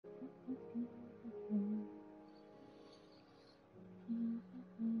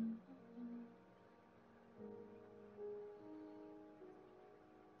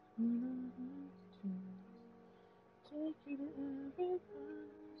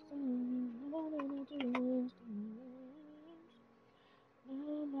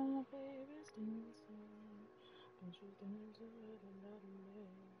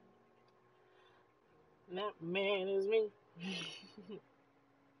That man is me.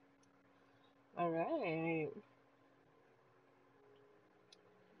 Alright.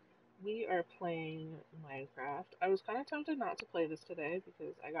 We are playing Minecraft. I was kind of tempted not to play this today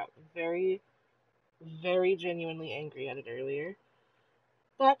because I got very, very genuinely angry at it earlier.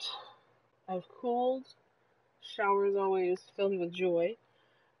 But I've cooled. Showers always fill me with joy.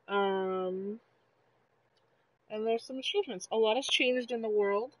 Um, and there's some achievements. A lot has changed in the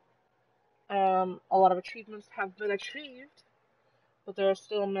world. A lot of achievements have been achieved, but there are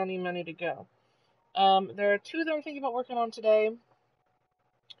still many, many to go. There are two that I'm thinking about working on today.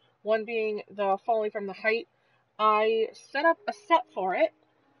 One being the falling from the height. I set up a set for it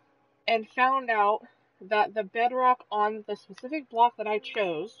and found out that the bedrock on the specific block that I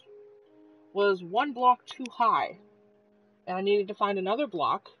chose was one block too high. And I needed to find another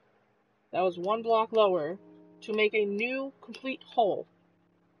block that was one block lower to make a new complete hole.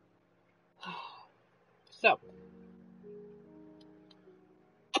 So,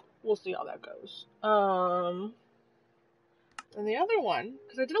 we'll see how that goes. And the other one,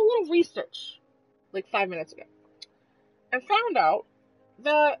 because I did a little research like 5 minutes ago, and found out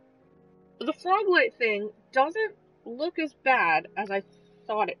that the frog light thing doesn't look as bad as I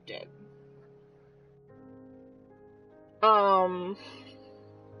thought it did. Um,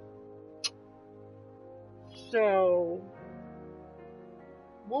 so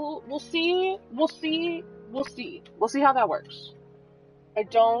we'll see how that works. I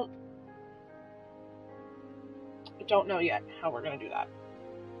don't know yet how we're gonna do that,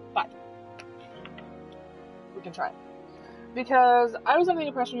 but we can try. Because I was under the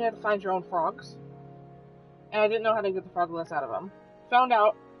impression you had to find your own frogs, and I didn't know how to get the froglets out of them. Found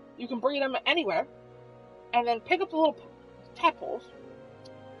out you can breed them anywhere, and then pick up the little tadpoles,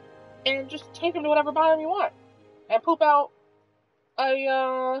 and just take them to whatever biome you want, and poop out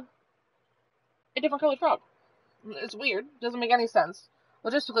a different colored frog. It's weird. Doesn't make any sense.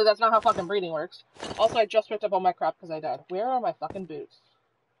 Logistically, that's not how fucking breeding works. Also, I just picked up all my crap because I died. Where are my fucking boots?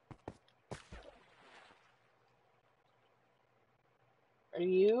 Are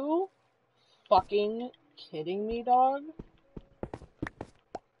you fucking kidding me, dog?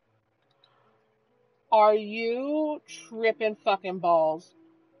 Are you tripping fucking balls?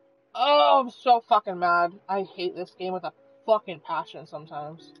 Oh, I'm so fucking mad. I hate this game with a fucking passion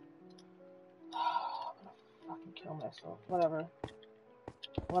sometimes. I'm gonna fucking kill myself. Whatever.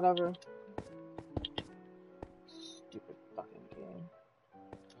 Stupid fucking game.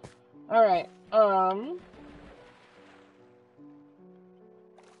 Alright, there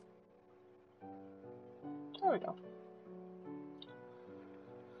we go.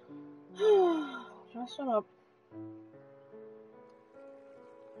 Just swim up.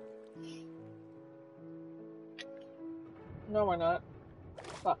 No, we're not.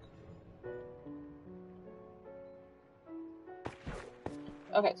 Fuck.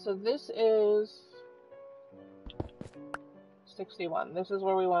 Okay, so this is 61. This is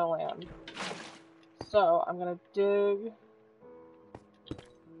where we want to land. So, I'm gonna dig.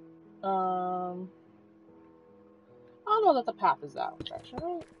 I don't know that the path is that direction,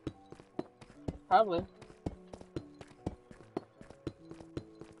 right? Probably.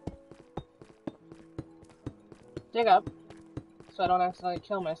 Dig up, so I don't accidentally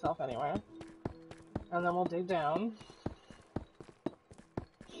kill myself anywhere. And then we'll dig down.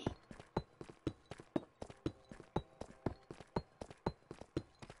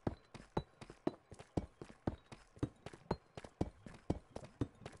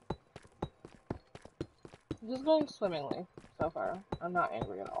 This is going swimmingly so far. I'm not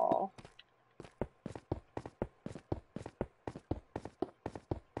angry at all.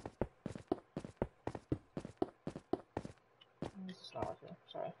 This is not working.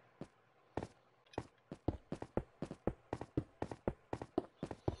 Sorry.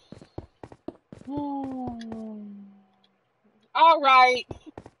 Alright!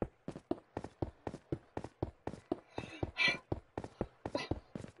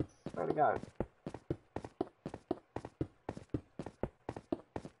 Swear to God.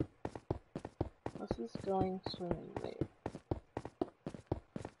 This is going swimmingly.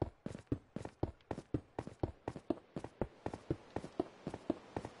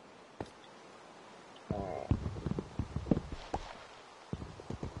 Alright.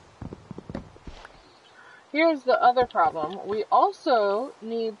 Here's the other problem. We also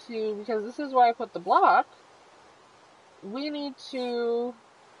need to, because this is where I put the block, we need to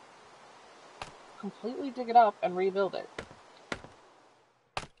completely dig it up and rebuild it.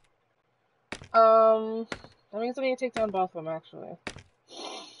 That means I need to take down both of them, actually.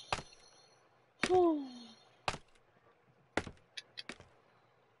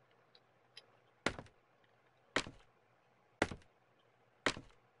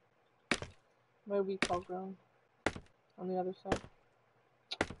 My wheat's all grown on the other side.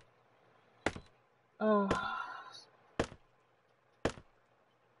 Oh.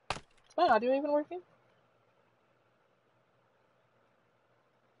 Is my audio even working?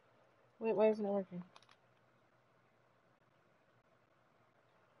 Wait, why isn't it working?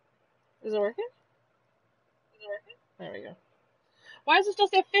 Is it working? There we go. Why does it still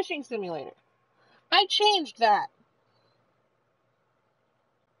say fishing simulator? I changed that.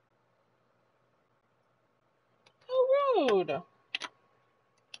 How rude.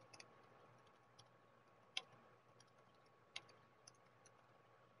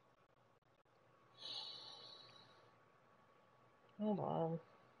 Hold on.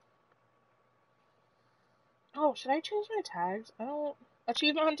 Oh, should I change my tags? I don't...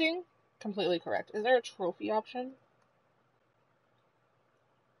 Achievement hunting? Completely correct. Is there a trophy option?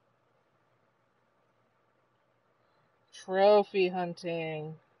 Trophy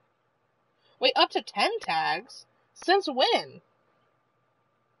hunting. Wait, up to 10 tags? Since when?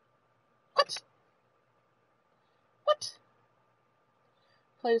 What? What?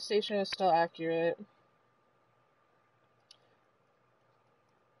 PlayStation is still accurate.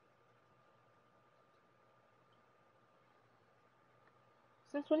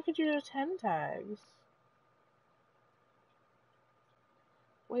 Since when could you do 10 tags?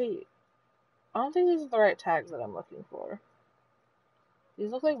 Wait. I don't think these are the right tags that I'm looking for.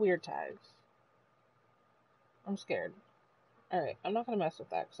 These look like weird tags. I'm scared. Alright, I'm not gonna mess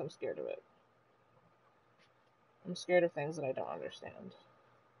with that because I'm scared of it. I'm scared of things that I don't understand.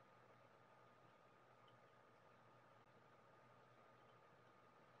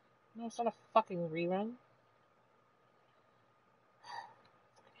 No, it's not a fucking rerun.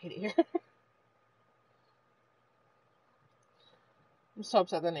 Idiot. I'm so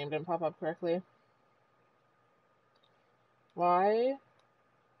upset the name didn't pop up correctly. Why?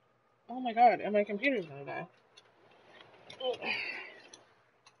 Oh my god, and my computer's gonna die.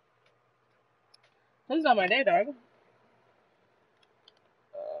 This is not my day, dog.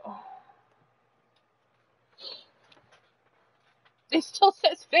 It still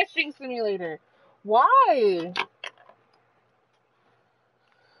says fishing simulator. Why?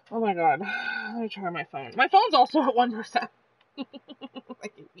 Oh my god. Let me try my phone. My phone's also at 1%. I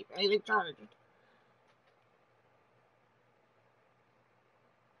can keep anything charged.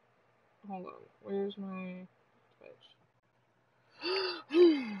 Hold on. Where's my Twitch?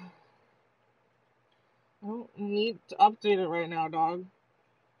 I don't need to update it right now, dog.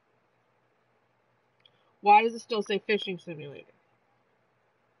 Why does it still say fishing simulator?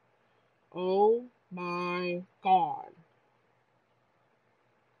 Oh my god.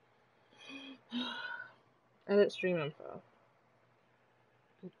 Edit stream info.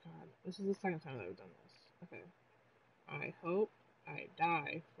 Good god. This is the second time that I've done this. Okay. I hope I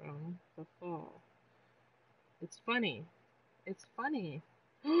die from the fall. It's funny. It's funny.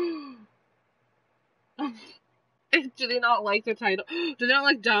 Do they not like the title? Do they not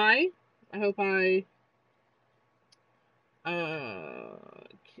like die? I hope I...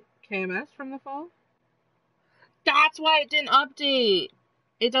 KMS from the fall? That's why it didn't update.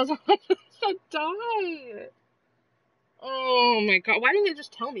 It doesn't like it said die. Oh my god. Why didn't they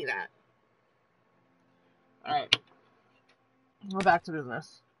just tell me that? Alright. We're back to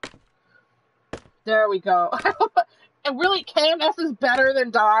business. There we go. And really, KMS is better than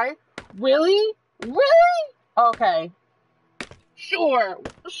die? Really? Really? Okay. Sure.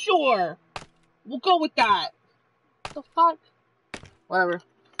 We'll go with that. The fuck? Whatever.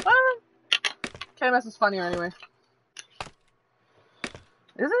 KMS is funnier anyway.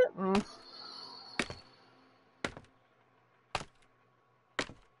 Is it?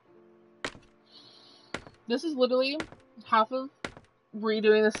 This is literally half of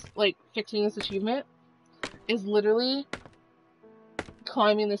redoing this, like, fixing this achievement is literally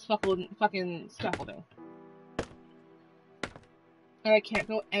climbing this fucking scaffolding. And I can't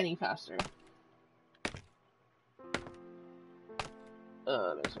go any faster.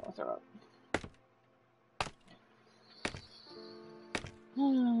 That makes me want to throw up.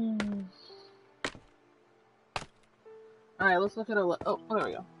 Alright, let's look at a... Oh, there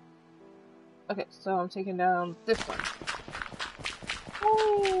we go. Okay, so I'm taking down this one.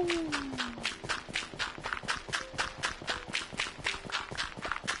 Ooh.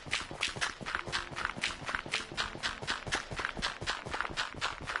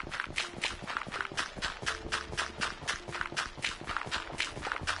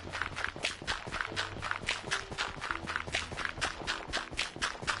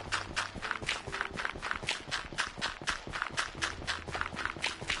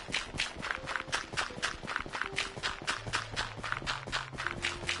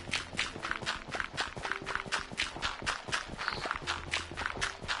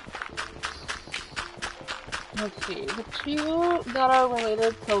 let's see, the two that are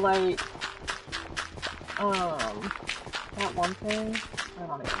related to, like, that one thing, I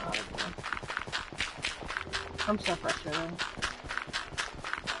don't even know how to do. I'm so frustrated.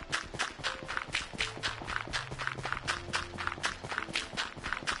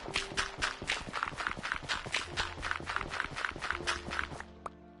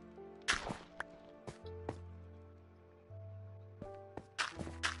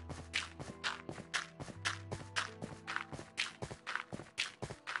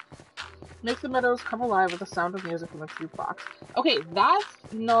 Make the meadows come alive with the sound of music from the jukebox. Okay, that's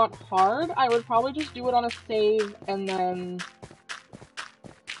not hard. I would probably just do it on a save and then,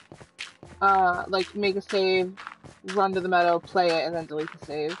 like, make a save, run to the meadow, play it, and then delete the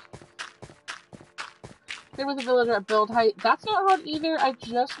save. There was a villager at build height. That's not hard either. I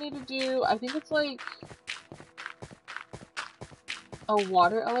just need to do, I think it's like a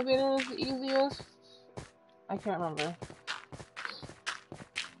water elevator is the easiest. I can't remember.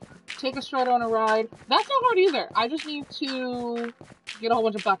 Take a Strider on a ride. That's not hard either. I just need to get a whole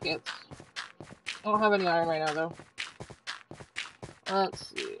bunch of buckets. I don't have any iron right now, though. Let's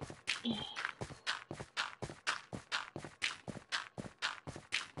see.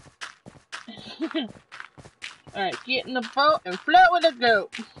 Alright, get in the boat and float with the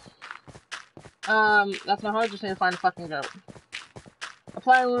goat. That's not hard. Just need to find a fucking goat.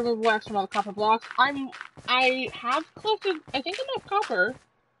 Apply and remove wax from all the copper blocks. I have collected, I think, enough copper.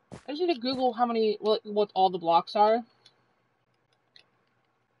 I just need to Google how many, what all the blocks are.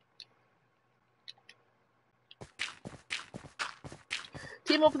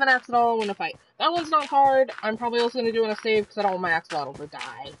 Team up with an axolotl when a fight. That one's not hard. I'm probably also going to do in a save because I don't want my axolotl to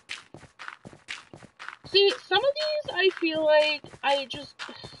die. See, some of these I feel like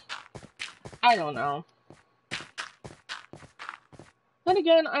I don't know. Then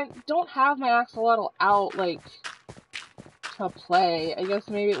again, I don't have my axolotl out, like, to play. I guess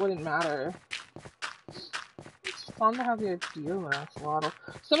maybe it wouldn't matter. It's fun to have the idea of an axolotl.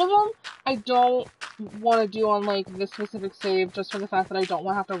 Some of them I don't want to do on, like, this specific save just for the fact that I don't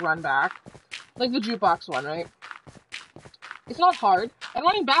want to have to run back. Like the jukebox one, right? It's not hard, and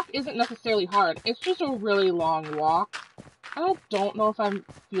running back isn't necessarily hard. It's just a really long walk. I don't know if I'm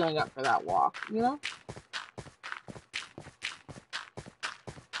feeling up for that walk, you know?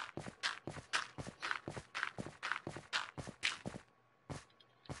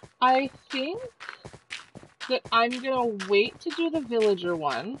 I think that I'm gonna wait to do the villager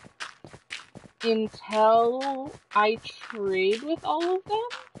one until I trade with all of them,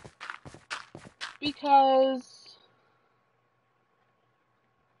 because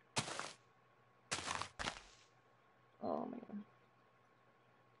oh man.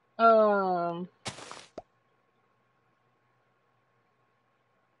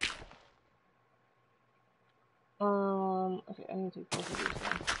 Okay, I need to take both of these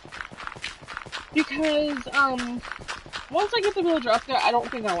down. Because, once I get the villager up there, I don't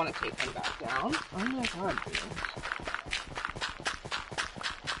think I want to take them back down. Oh my god, dude.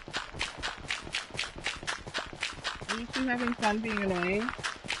 Are you two having fun being annoying?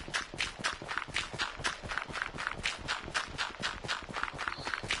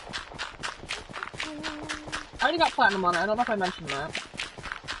 I already got platinum on it. I don't know if I mentioned that.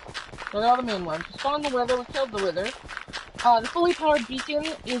 So they're all the main ones. We spawned the wither. We killed the wither. The fully powered beacon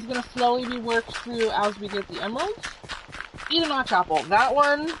is going to slowly be worked through as we get the emeralds. Eat a notch apple. That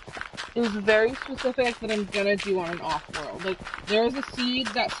one is very specific that I'm going to do on an off-world. Like, there is a seed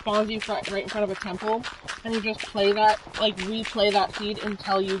that spawns you right in front of a temple, and you just play that, like, replay that seed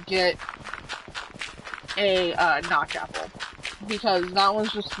until you get a notch apple. Because that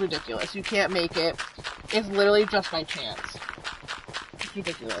one's just ridiculous. You can't make it. It's literally just by chance. It's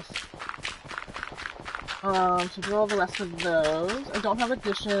ridiculous. So do all the rest of those. I don't have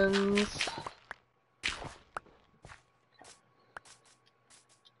additions.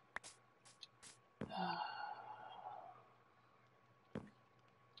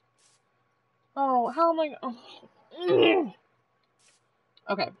 Oh, how am I... Oh.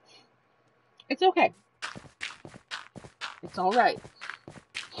 Okay. It's okay. It's alright.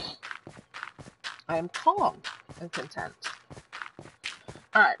 I am calm and content.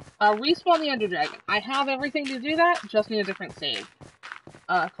 Alright, respawn the Ender Dragon. I have everything to do that, just need a different save.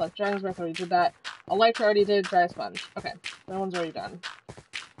 Collect Dragon's Breath, already did that. Elytra already did, Dry Sponge. Okay, that one's already done.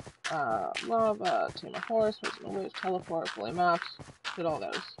 Lava, Tame a Horse, Poison a Witch, Teleport, Fully Maps, did all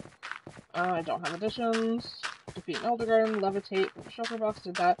those. I don't have additions. Defeat an Elder Garden, Levitate, Shulker Box,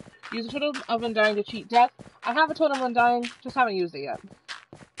 did that. Use a Totem of Undying to cheat death. I have a Totem of Undying, just haven't used it yet.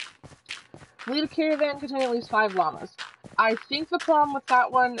 Lead a caravan containing at least 5 llamas. I think the problem with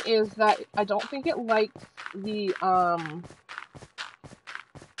that one is that I don't think it likes the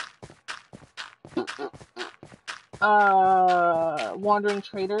Wandering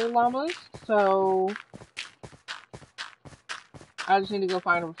Trader llamas, so I just need to go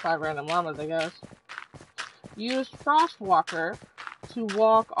find 5 random llamas, I guess. Use Frostwalker to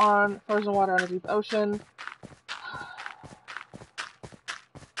walk on frozen water on a deep ocean.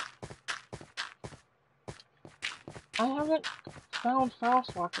 I haven't found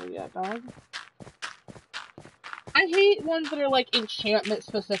Frostwalker yet, dog. I hate ones that are like enchantment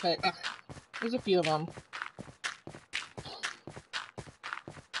specific. Ugh, there's a few of them.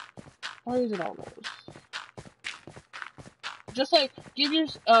 Why is it all those? Just like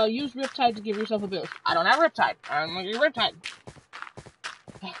use Riptide to give yourself a boost. I don't have Riptide. I'm gonna get Riptide.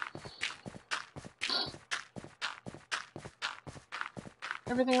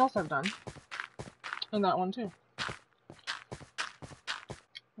 Everything else I've done. And that one too.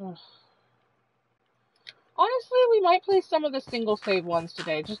 Ugh. Honestly, we might play some of the single save ones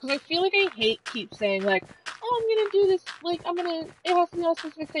today, just because I feel like I keep saying, like, oh, I'm gonna do this, like, it has to be on a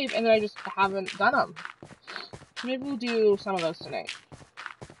specific save, and then I just haven't done them. So maybe we'll do some of those tonight.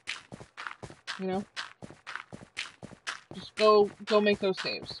 You know? Just go make those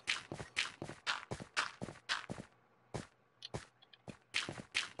saves.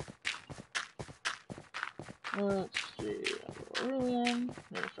 Let's see.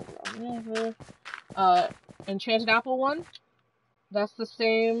 Enchanted Apple one. That's the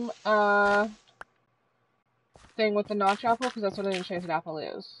same thing with the Notch Apple, because that's what an Enchanted Apple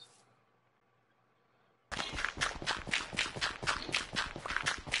is.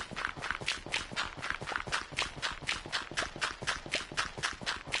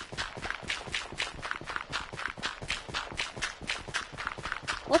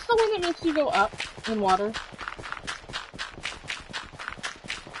 What's the one that makes you go up in water?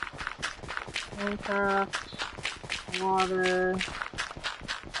 Minecraft, water,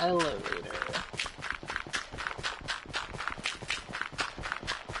 elevator.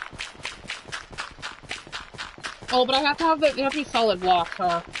 Oh, but I have to have they have to be solid blocks,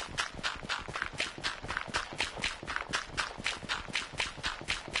 huh?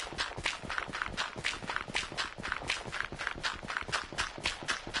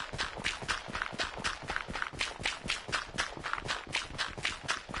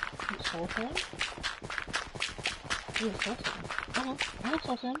 Soul sand? Ooh, soul sand. Okay, I have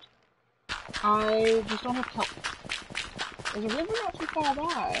soul sand. I just don't have kelp. There's a river not too far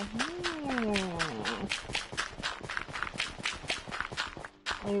by.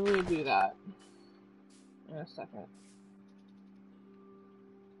 Maybe we'll do that in a second.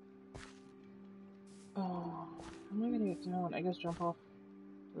 Oh, how am I gonna get down? I guess jump off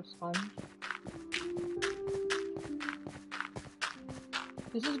the sponge.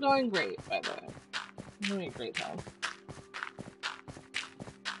 This is going great, by the way. I'm having a great time.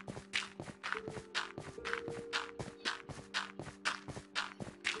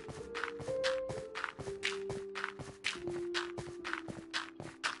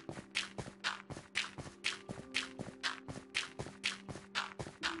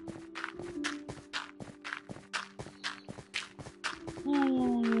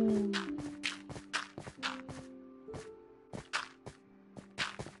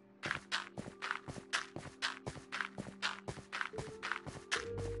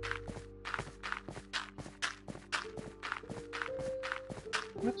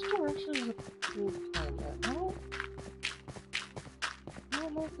 Which direction is the cold climate? I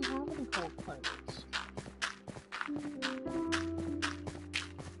don't know if we have any cold climates.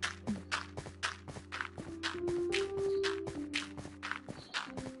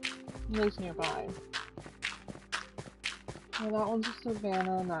 At least nearby. Well, that one's a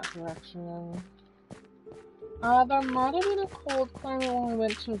savanna in that direction. There might have been a cold climate when we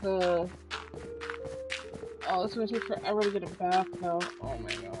went to the... Oh, it's gonna take forever to get it back, though. Oh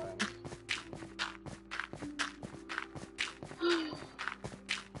my god.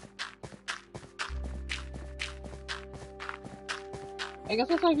 I guess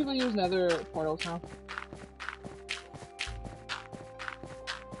that's why people use nether portals now.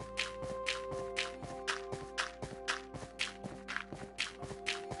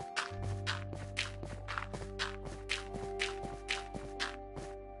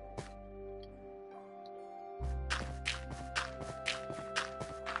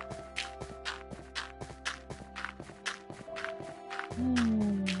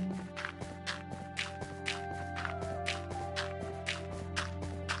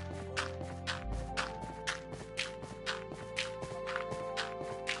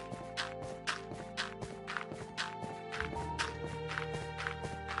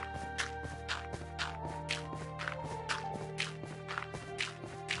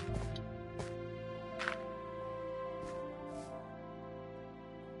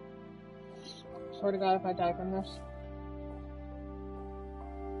 swear to God, if I die from this.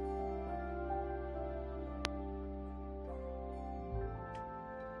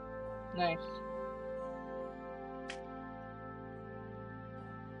 Nice.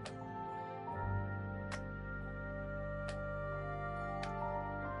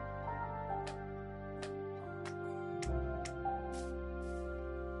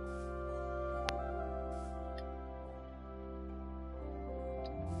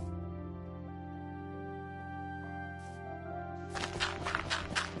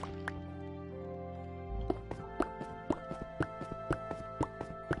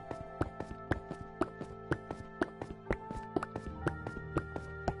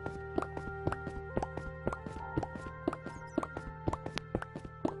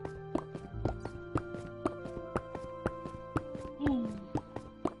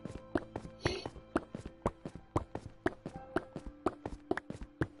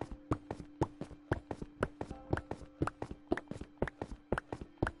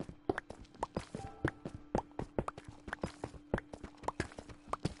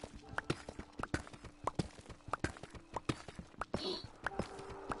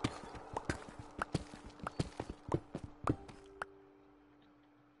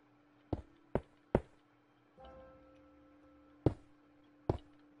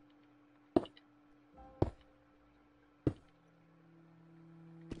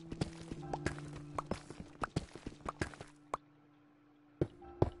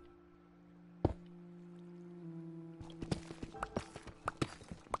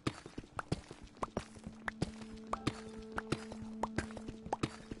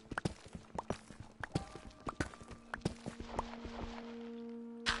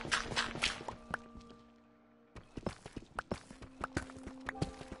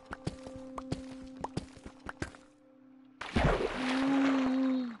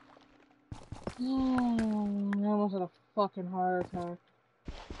 I almost had a fucking heart attack.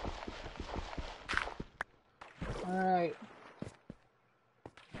 Alright.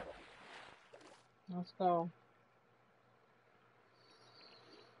 Let's go.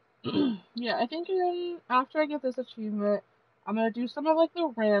 Yeah, I think after I get this achievement, I'm gonna do some of like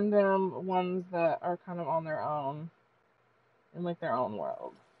the random ones that are kind of on their own. In like their own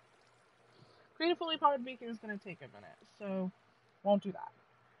world. Create a fully powered beacon is gonna take a minute, so won't do that.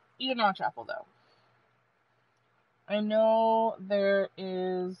 Eat a notch apple though. I know there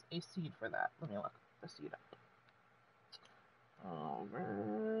is a seed for that. Let me look the seed up.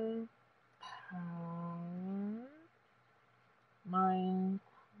 Overpowered Minecraft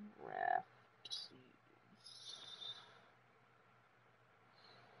seeds.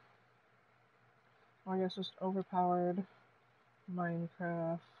 Or I guess just overpowered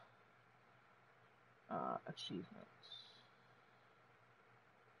Minecraft achievements.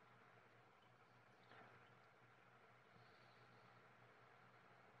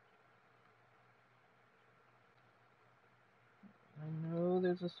 I know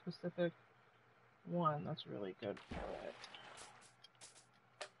there's a specific one that's really good for it.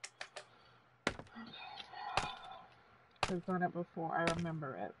 I've done it before, I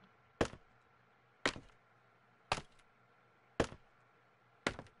remember it.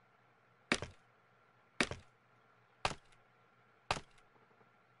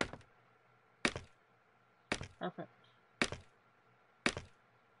 Perfect.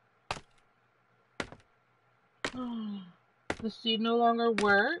 The seed no longer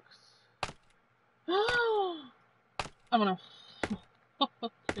works. I'm gonna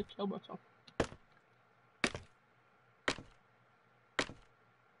kill myself.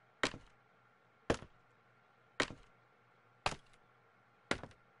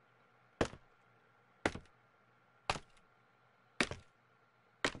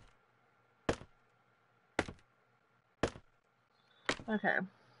 Okay.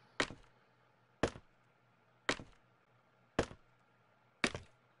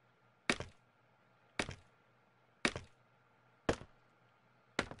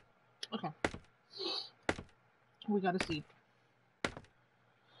 Okay. We got a seed.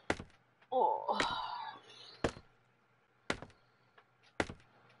 Oh.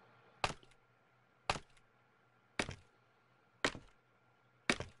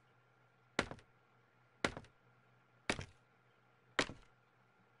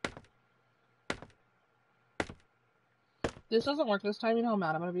 This doesn't work this time, you know how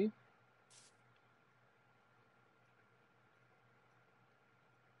mad I'm gonna be?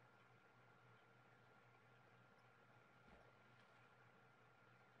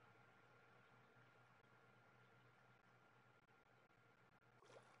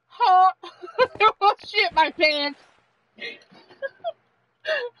 Huh? Oh shit, my pants!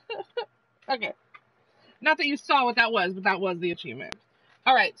 Okay. Not that you saw what that was, but that was the achievement.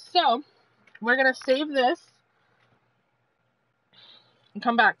 Alright, so we're going to save this and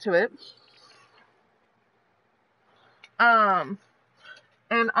come back to it. And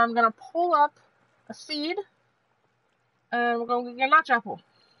I'm going to pull up a seed, and we're going to get a notch apple.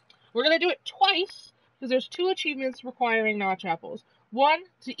 We're going to do it twice, because there's 2 achievements requiring notch apples. 1,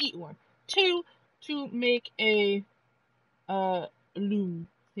 to eat one. 2, to make a loom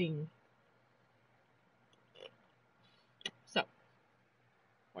thing. So,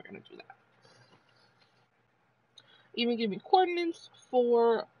 we're going to do that. Even give me coordinates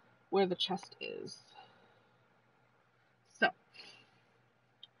for where the chest is. So,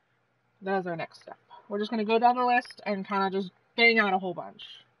 that is our next step. We're just going to go down the list and kind of just bang out a whole bunch.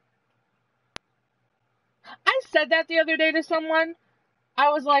 I said that the other day to someone. I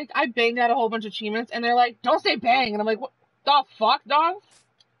was like, I banged out a whole bunch of achievements, and they're like, don't say bang. And I'm like, what the fuck, dog? What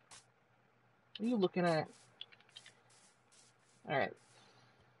are you looking at? Alright.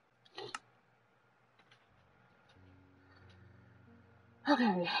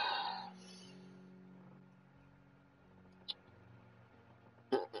 Okay.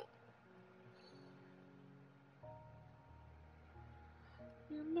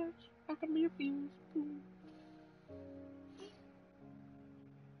 I can be a fuse.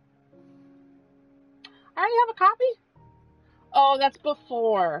 I already have a copy? Oh, that's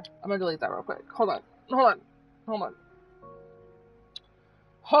before. I'm gonna delete that real quick. Hold on.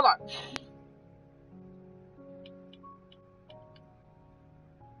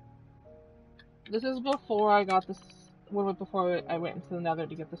 This is before I got this. Before I went into the Nether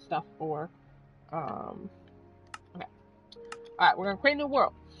to get the stuff for. Okay. Alright, we're gonna create a new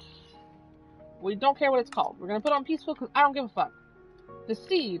world. We don't care what it's called. We're gonna put on peaceful because I don't give a fuck. The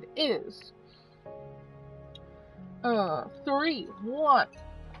seed is 3, 1,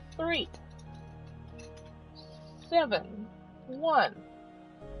 3, 7, 1,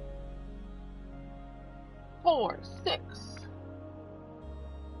 4, 6,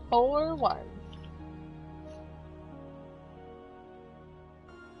 4, 1.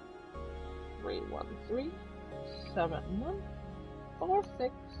 3, 1, 3, 7, 1, 4,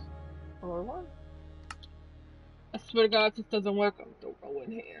 6, 4, 1. I swear to God, this doesn't work. I'm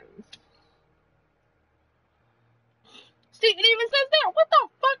throwing hands. See, it even says there. What the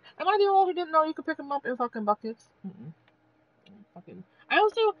fuck? Am I the only one who didn't know you could pick them up in fucking buckets? Fucking. I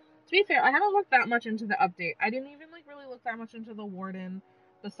also, to be fair, I haven't looked that much into the update. I didn't even like really look that much into the warden.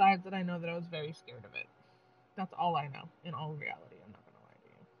 Besides that, I know that I was very scared of it. That's all I know. In all reality, I'm not gonna lie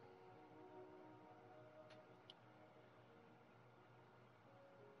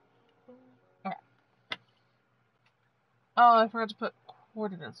to you. Okay. Oh, I forgot to put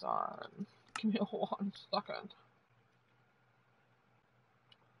coordinates on. Give me 1 second.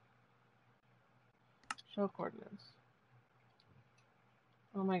 Show coordinates.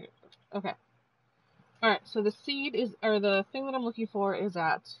 Oh my god. Okay. Alright, so the seed is, or the thing that I'm looking for is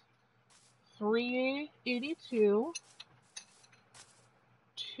at 382,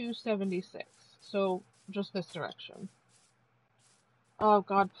 276. So, just this direction. Oh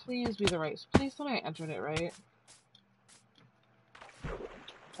god, please be the right. Please tell me I entered it right.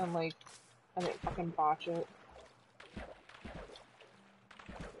 And like, I didn't fucking botch it.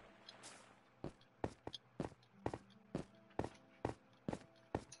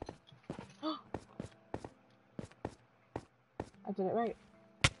 I did it right.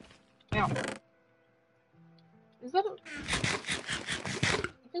 Now, is that a... I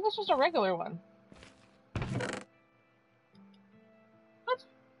think that's just a regular one. What?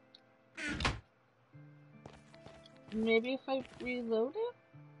 Maybe if I reload it?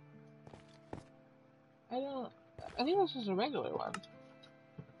 I think that's just a regular one.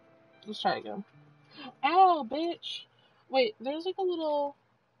 Let's try again. Ow, bitch! Wait, there's like a little...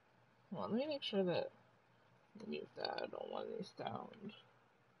 Hold on, let me make sure that... Mute that, I don't want any sound.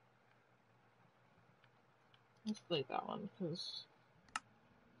 Let's delete that one, because...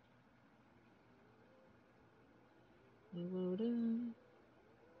 Reload in...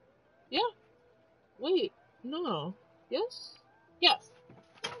 Yeah! Wait, no. Yes? Yes!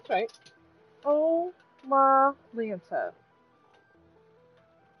 That's right. Oh my Lanta.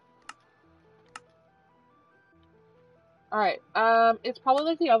 Alright, it's probably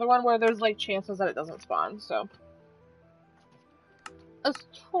like the other one where there's like chances that it doesn't spawn, so. Let's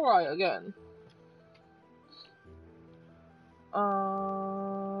try again.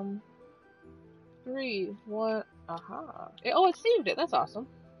 3, 1, aha. Oh, it saved it, that's awesome.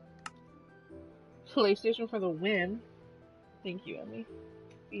 PlayStation for the win. Thank you, Emmy.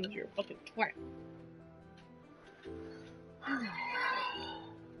 Beans, you're a fucking twat.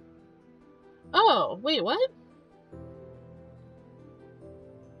 Oh, Oh, wait, what?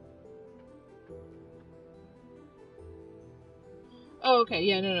 Oh, okay,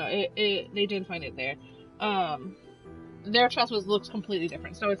 yeah, no, they did find it there. Um, their chest looks completely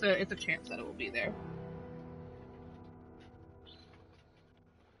different, so it's a chance that it will be there.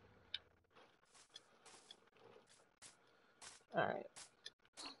 All right,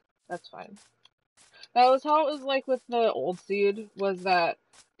 that's fine. That was how it was like with the old seed. Was that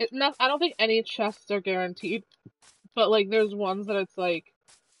it? Not, I don't think any chests are guaranteed, but like there's ones that it's like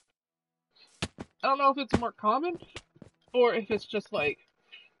I don't know if it's more common or if it's just like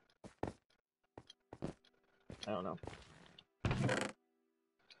I don't know. This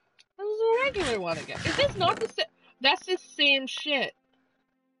is a regular one again. Is this not the same? That's the same shit.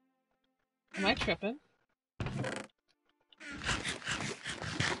 Am I tripping?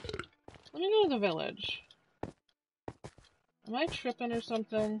 Let me go to the village. Am I tripping or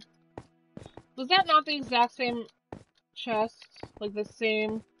something? Was that not the exact same chest? Like the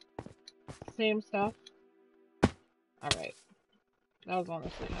same stuff? Alright. That was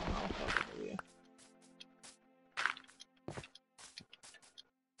honestly not how I felt for you.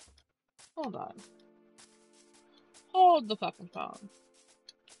 Hold on. Hold the fucking phone.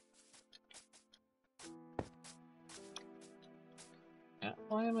 Yeah,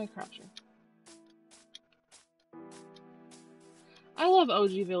 why am I crouching? I love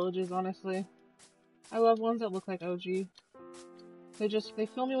OG villages, honestly. I love ones that look like OG. They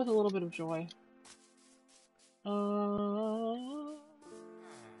fill me with a little bit of joy. I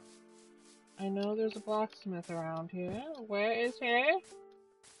know there's a blacksmith around here. Where is he?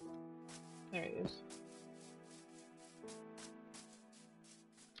 There he is.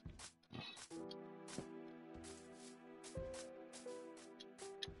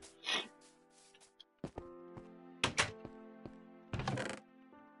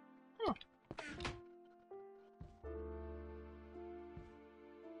 Huh.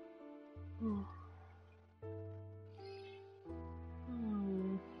 Hmm.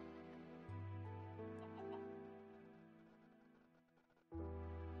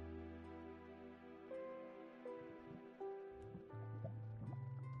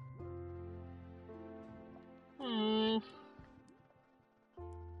 Hmm.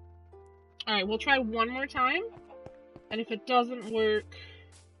 Alright, we'll try one more time. And if it doesn't work,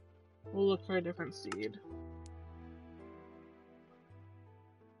 we'll look for a different seed.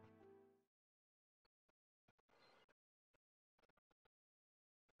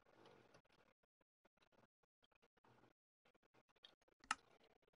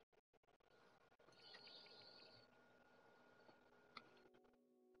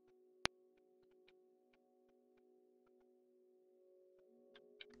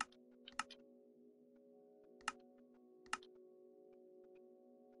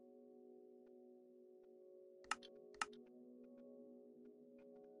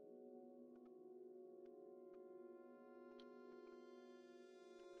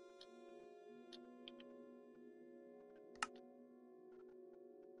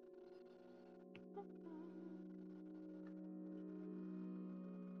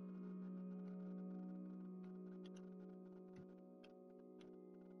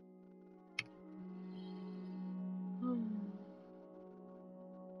 I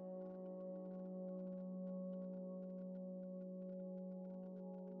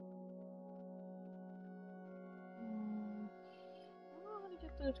don't know how to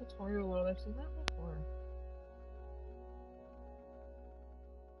get the tutorial world. I've seen that before.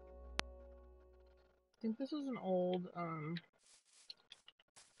 I think this is an old,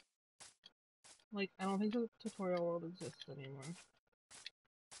 like, I don't think the tutorial world exists anymore.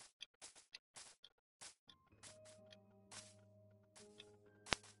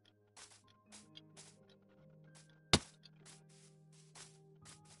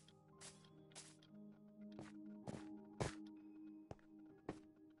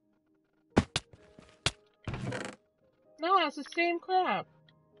 No, it's the same crap.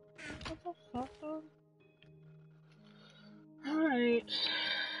 What the fuck, though? Alright.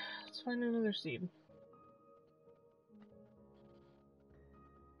 Let's find another seed.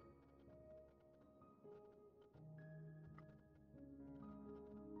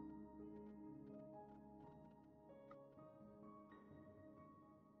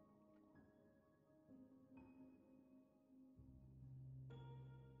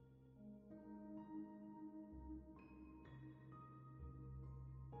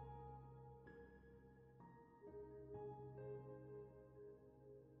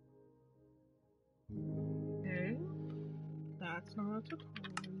 Okay. That's not a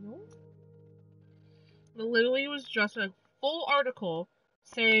tutorial. It literally was just a full article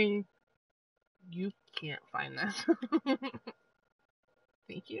saying You can't find this.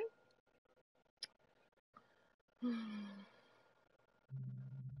 Thank you.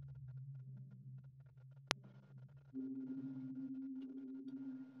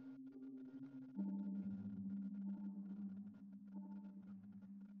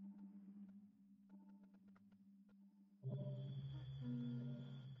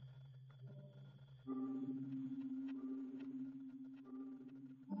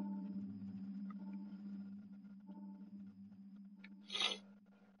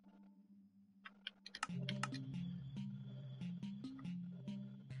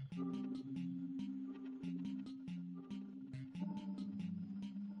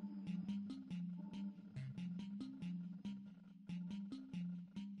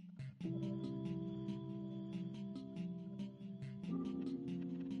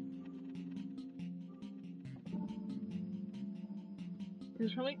 It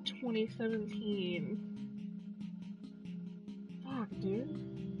was from like 2017. Fuck, dude.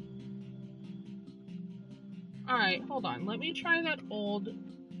 Alright, hold on. Let me try that old.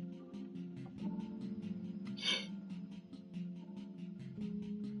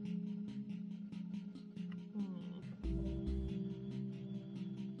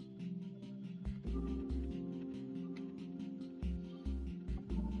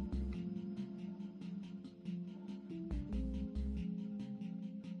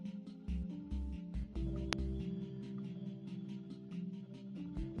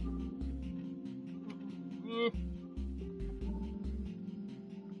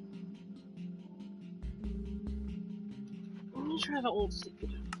 Let me try the old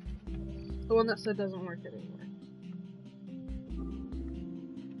seed. The one that said doesn't work anymore.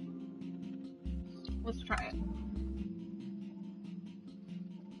 Let's try it.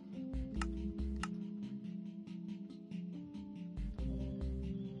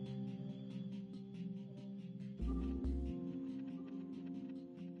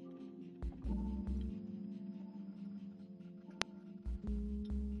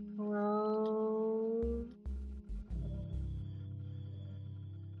 Rose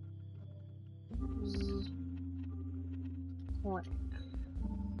Plank.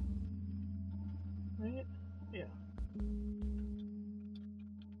 Right? Yeah.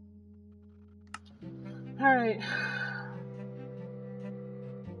 Alright.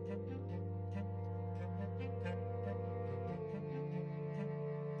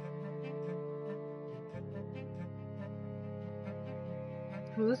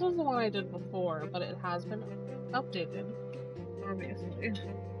 This was the one I did before, but it has been updated, obviously.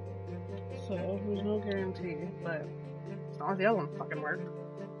 So, there's no guarantee, but it's not like the other one fucking worked.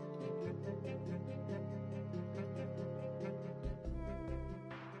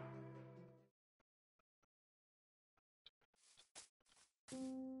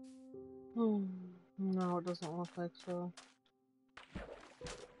 No, it doesn't look like so.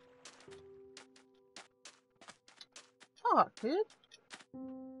 Fuck, dude.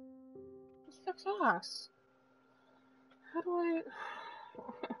 This sucks ass. How do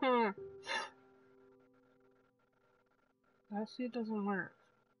I... That seed doesn't work.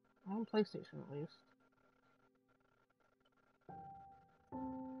 On PlayStation, at least.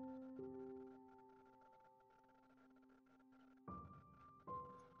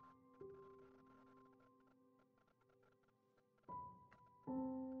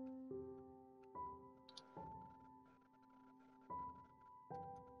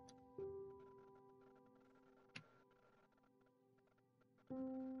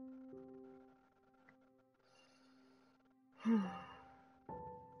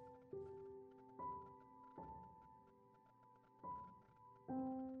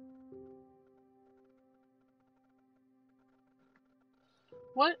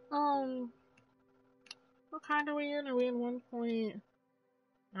 What kind are we in? Are we in 1.9?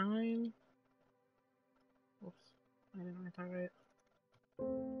 Oops, I didn't write that right.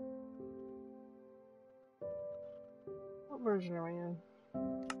 What version are we in?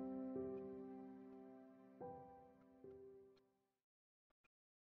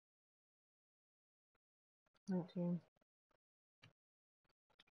 19.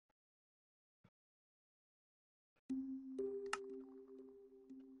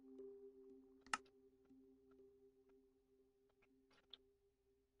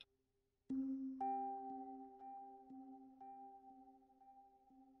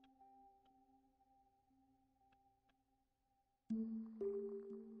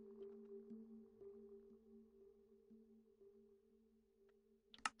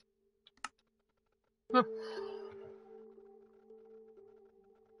 Huh.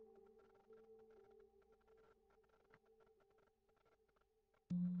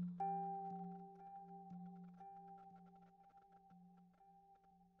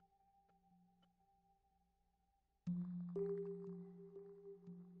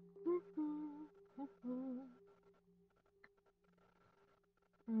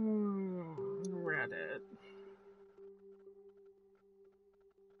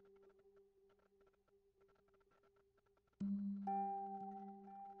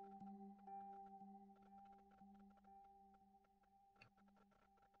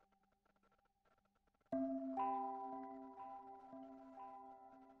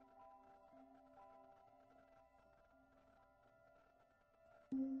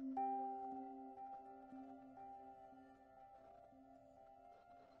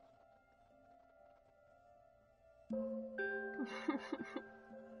 It's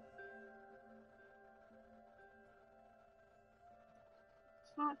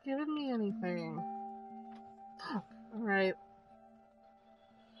not giving me anything. Alright.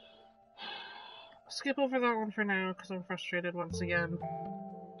 Skip over that one for now because I'm frustrated once again.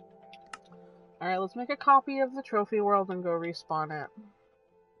 Alright, let's make a copy of the trophy world and go respawn it.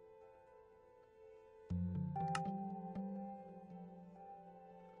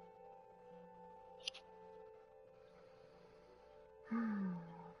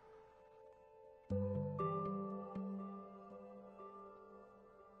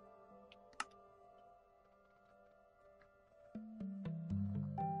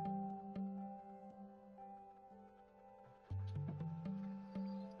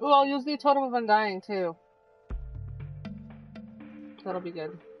 Ooh, I'll use the Totem of Undying too. That'll be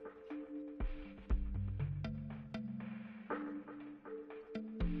good.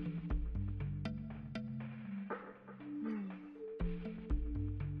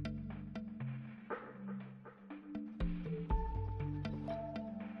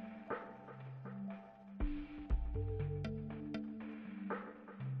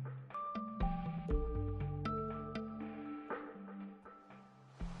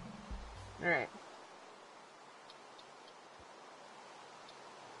 Alright.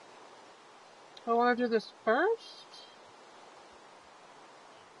 I want to do this first?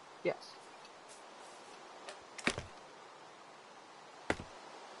 Yes.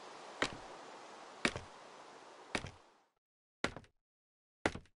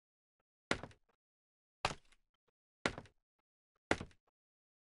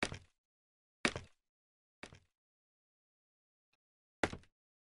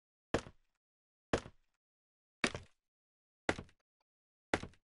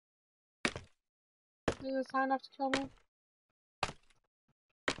 Is this high enough to kill me?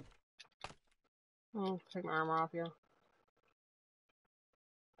 Oh, take my armor off you.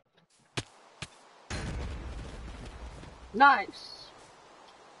 Nice!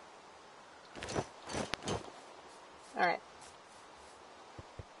 Alright.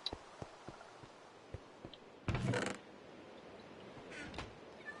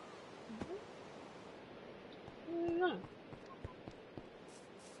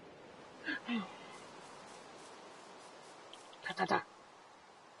 Ta-ta-ta.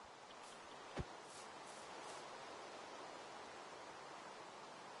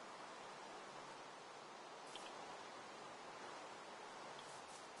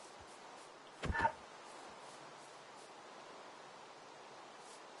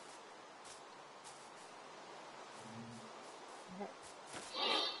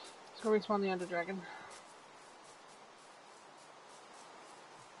 Let's go respawn the Ender Dragon.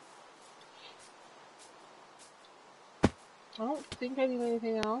 I don't think I need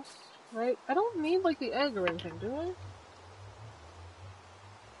anything else, right? I don't need, like, the egg or anything, do I?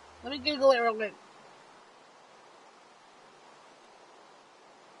 Let me Google it real quick.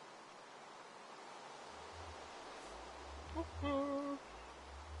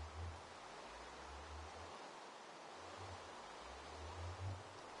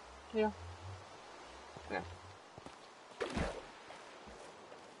 Yeah. Yeah. I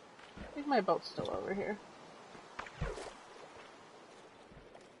think my boat's still over here.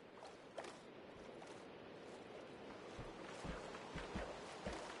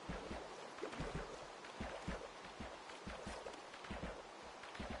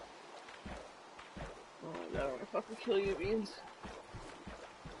 Oh my god, I'm gonna fucking kill you, Beans.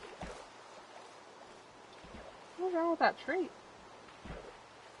 What's wrong with that tree?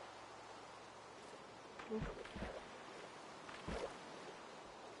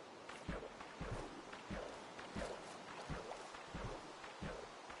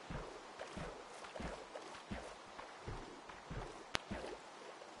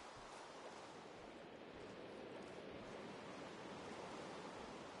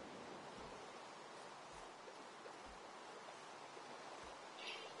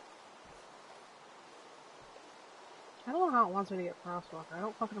 I don't know how it wants me to get Frostwalker. I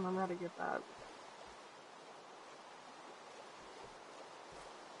don't fucking remember how to get that.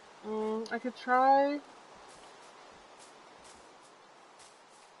 I could try.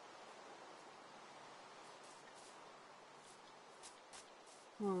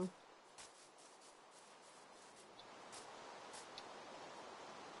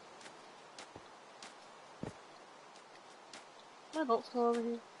 My boat's still over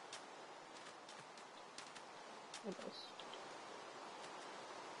here. It is.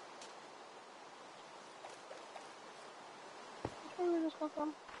 Which way we just go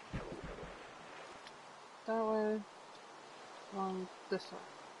from? That way. On this way.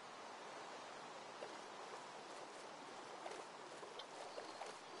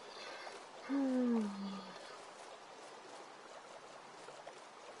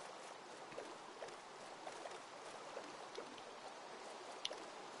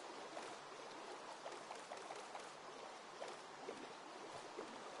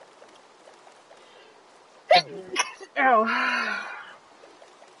 Ow.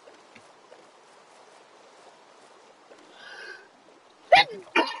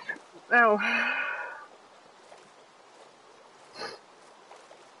 Ow.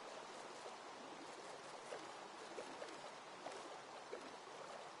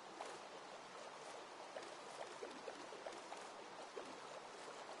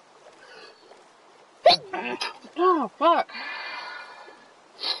 Oh, fuck.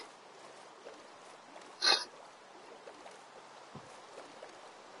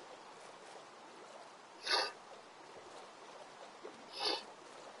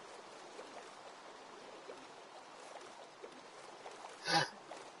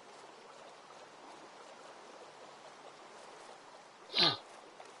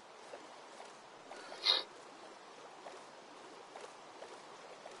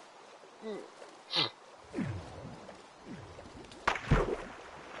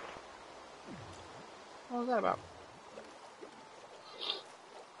 What was that about?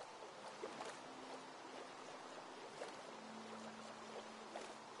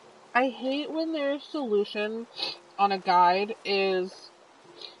 I hate when their solution on a guide is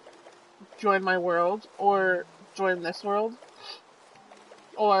join my world or join this world,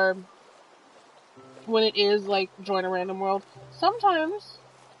 or when it is like join a random world. Sometimes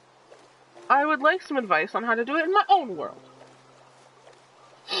I would like some advice on how to do it in my own world.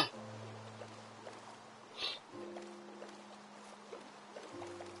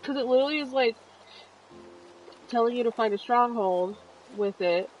 Because it literally is like telling you to find a stronghold with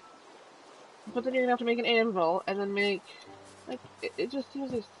it, but then you're gonna have to make an anvil and then make, like, it just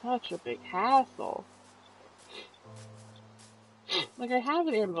seems like such a big hassle. Like, I have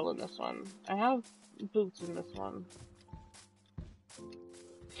an anvil in this one. I have boots in this one.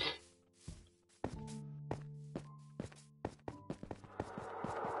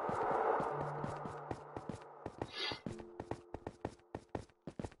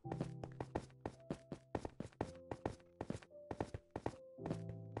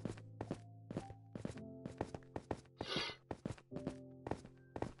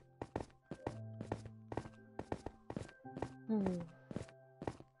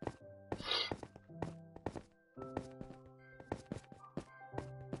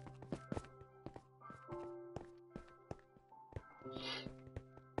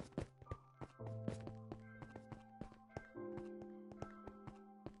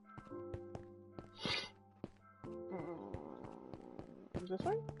 This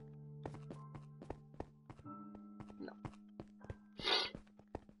one? No.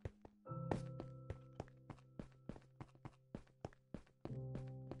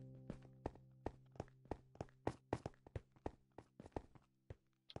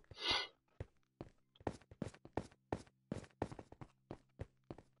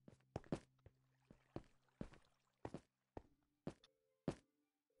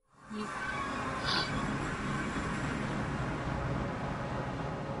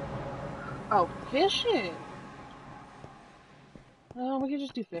 Oh, fishing! Well, we could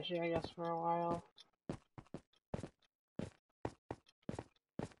just do fishing, I guess, for a while.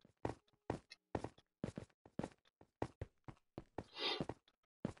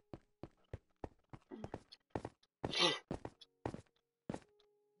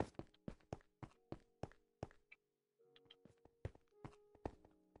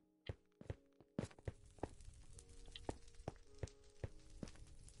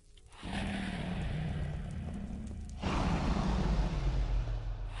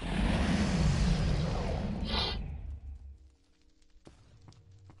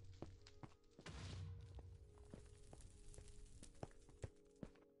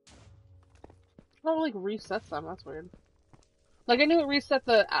 Oh, like, resets them, that's weird. Like, I knew it reset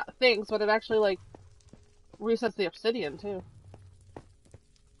the things, but it actually, like, resets the obsidian, too.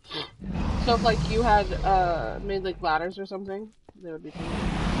 So if, like, you had, made, like, ladders or something, they would be changing.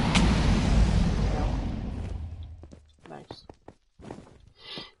 Yeah. Nice.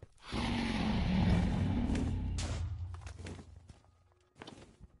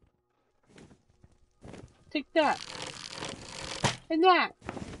 Take that! And that!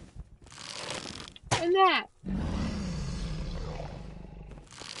 And that!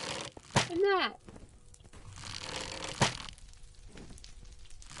 And that!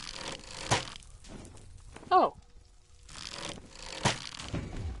 Oh.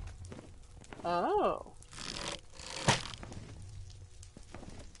 Oh.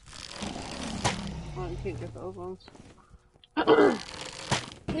 you can't get those ones.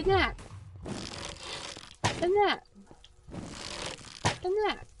 Take that. And that. And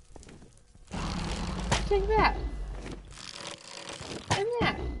that. Take that. And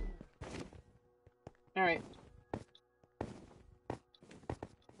that. Alright.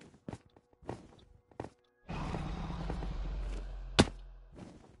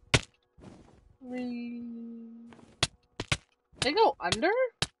 They go under?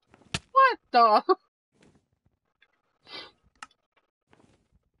 What the?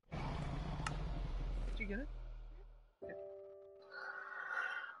 Did you get it?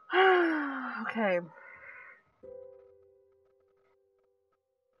 Okay.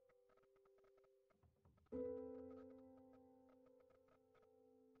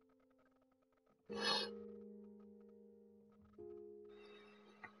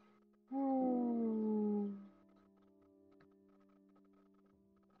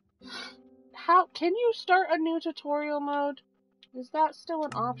 How can you start a new tutorial mode? Is that still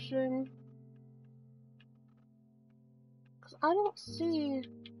an option? Cause I don't see,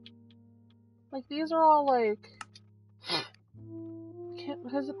 like, these are all like,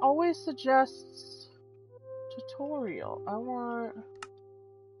 because it always suggests tutorial. I want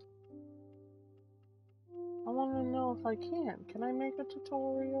to know if I can. Can I make a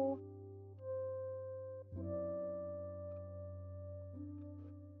tutorial?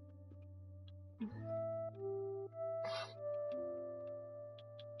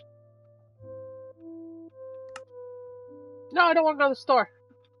 No, I don't want to go to the store.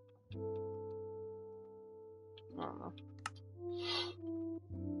 I don't know.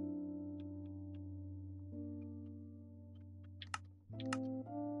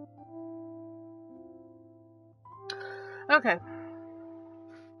 Okay.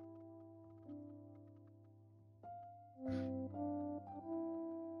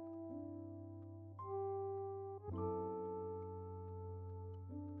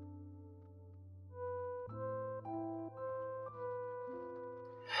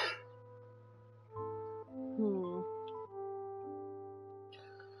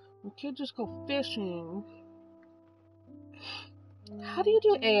 We could just go fishing. How do you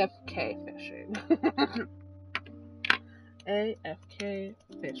do AFK fishing? AFK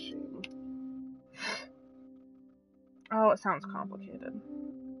fishing. Oh, it sounds complicated.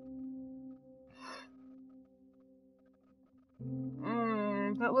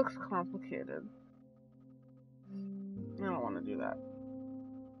 That looks complicated. I don't want to do that.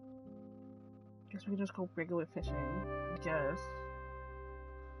 Guess we can just go regular fishing. I guess.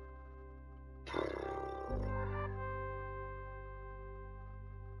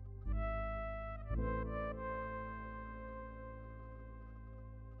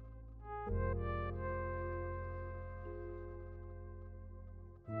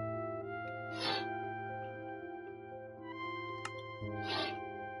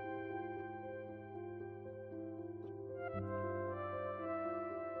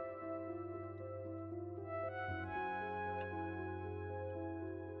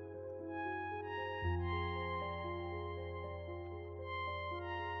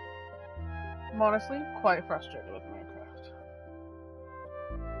 I'm honestly quite frustrated with Minecraft.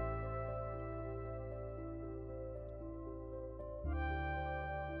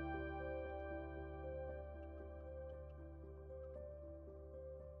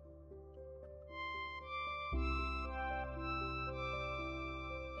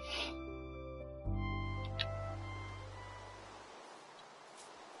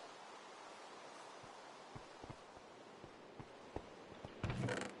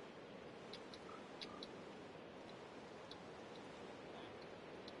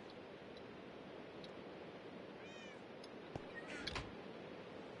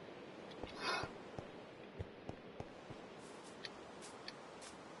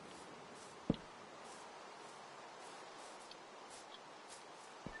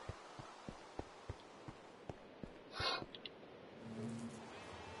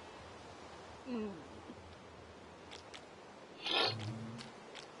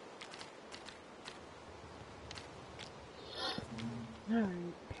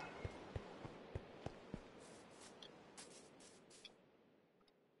 Alright.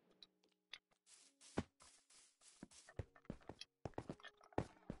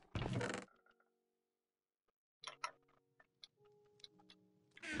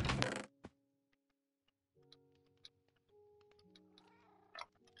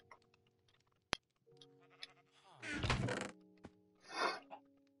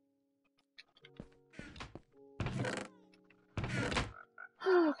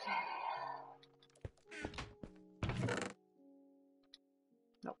 Okay.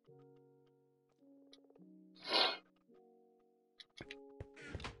 Nope.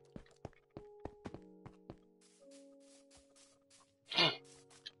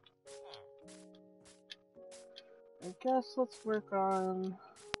 I guess let's work on,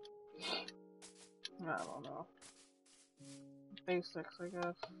 I don't know, basics, I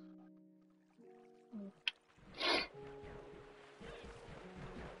guess.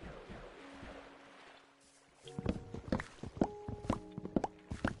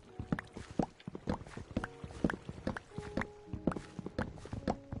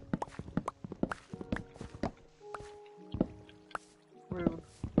 Rude.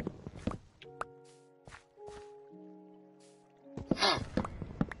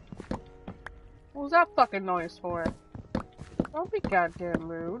 What was that fucking noise for? Don't be goddamn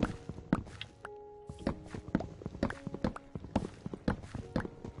rude.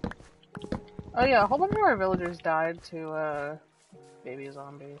 Oh yeah, a whole bunch of our villagers died to, baby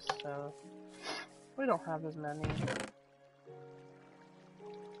zombies, so we don't have as many.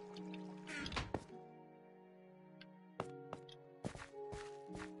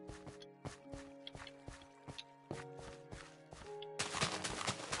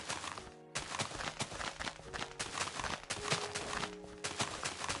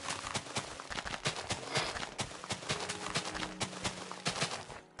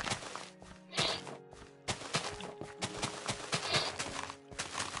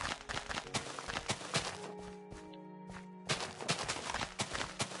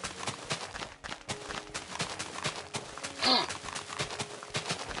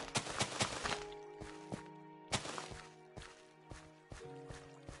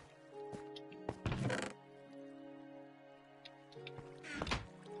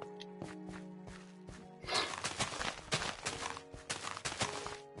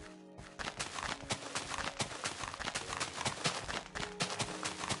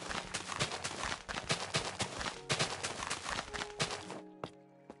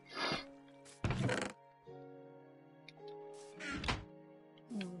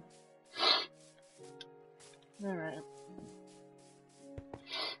 Alright.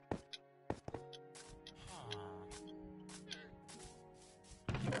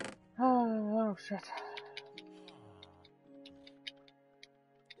 Oh shit.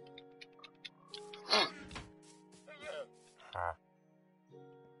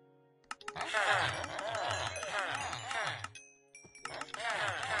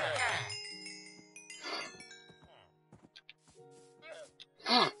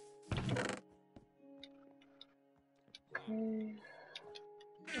 Okay.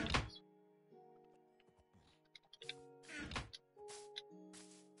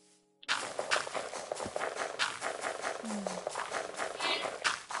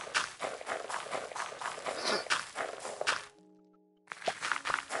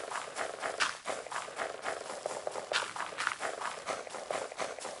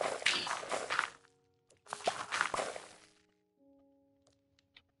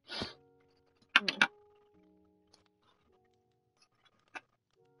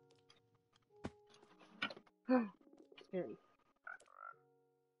 Scary.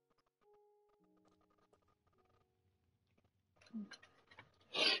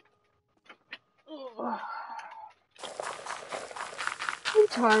 I'm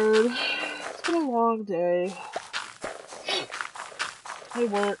tired. It's been a long day. I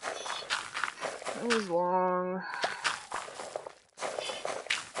worked. It was long.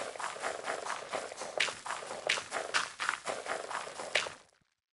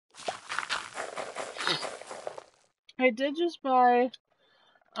 I did just buy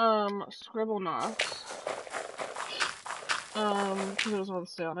Scribblenauts. Because it was on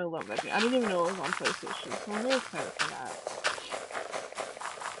sale and I love that game. I didn't even know it was on PlayStation, so I'm really excited for that.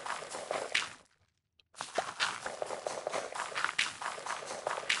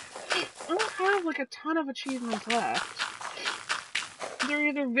 I don't have like a ton of achievements left. They're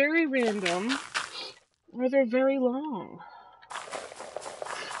either very random or they're very long.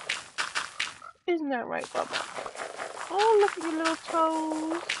 Isn't that right, Bubba? Oh, look at your little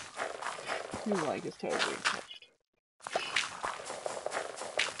toes. You like his toes being touched.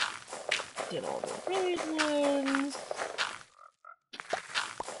 Did all the raid ones.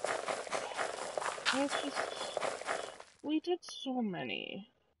 It's just, we did so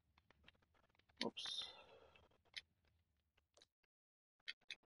many. Oops.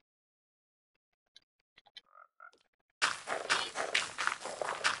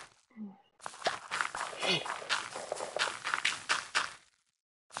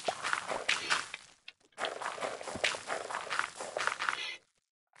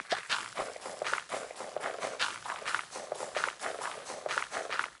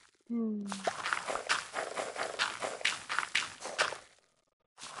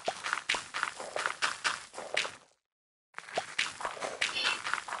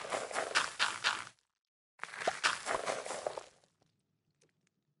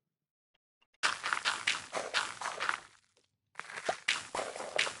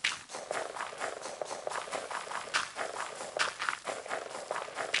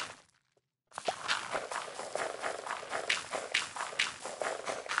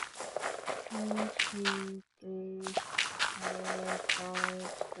 1, 2, 3, 4, 5,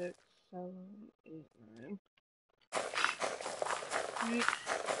 6, 7, 8, 9. Right.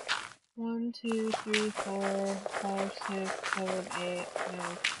 1, 2, 3, 4, 5, 6, 7, 8,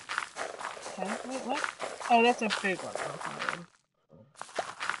 9, 10. Wait, what? Oh, that's a big one. Oh, my God.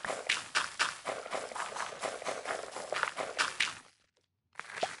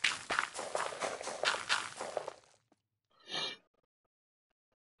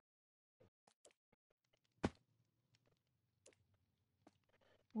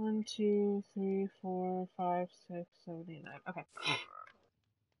 1, 2, 3, 4, 5, 6, 7, 8, 9. Okay.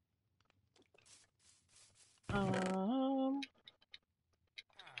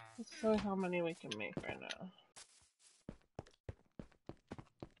 Let's see how many we can make right now.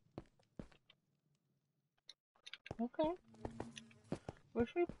 Okay. Where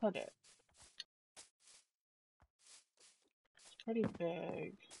should we put it? It's pretty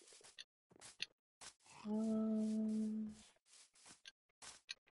big.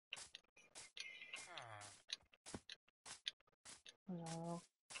 No.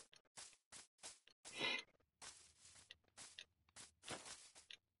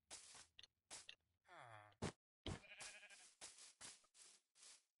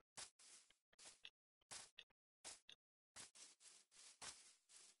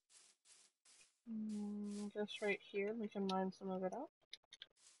 I guess right here we can line some of it up.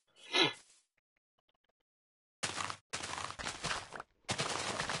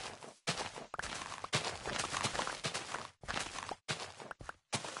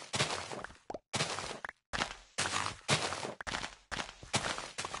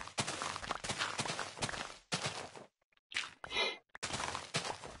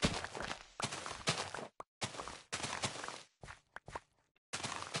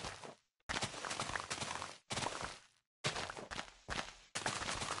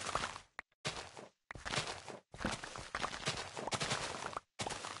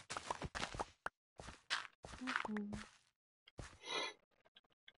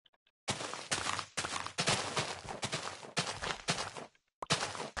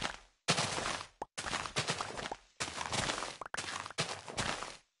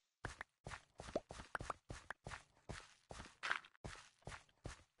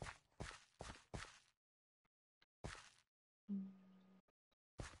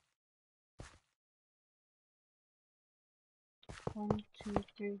 One, two,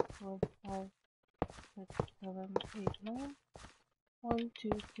 three, 4, 5, 6, 7, 8, 9. 1, 2,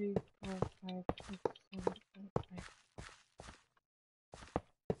 3, 4, 5, 6, 7, 8, 9.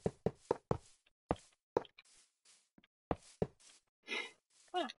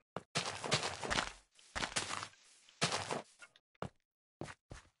 Ah.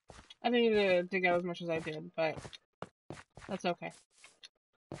 I didn't need to dig out as much as I did, but that's okay.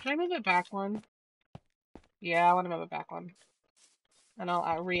 Should I move it back one? Yeah, I want to move it back one. And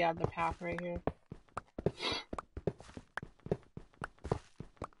I'll re-add the path right here.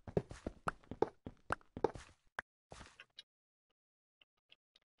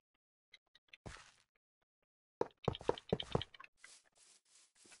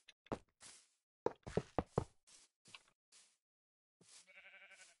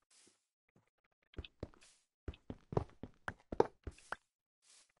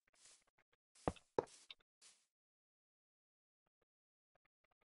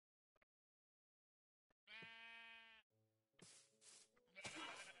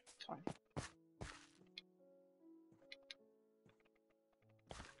 It's fine.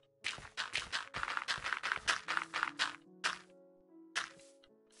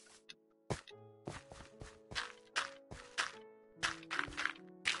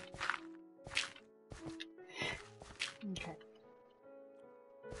 Okay.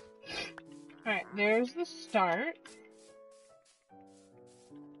 Alright, there's the start.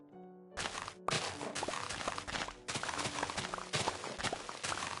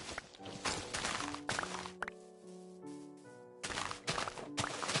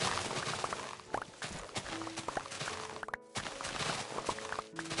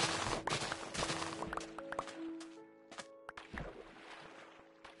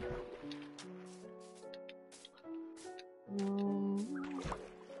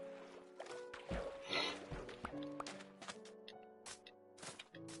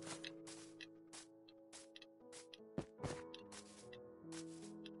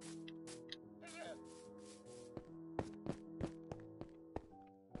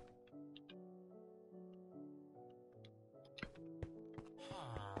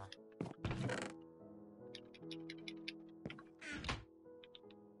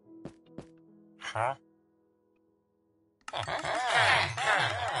 Huh?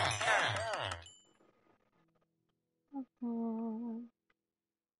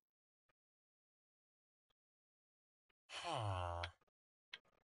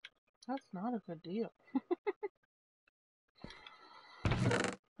 That's not a good deal.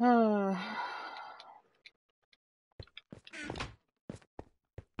 Uh,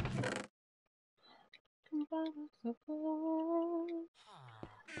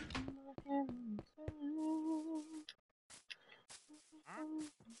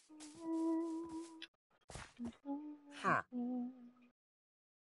 Huh.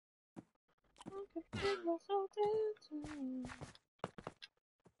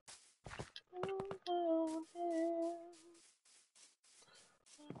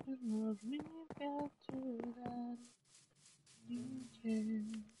 Love me better than you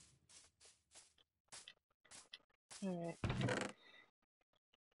can. Alright.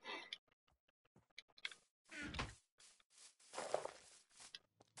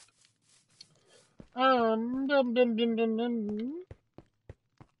 Dum dum dum dum dum.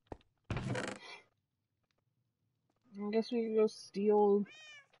 I guess we can go steal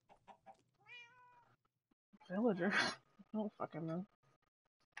villagers. I don't fucking know.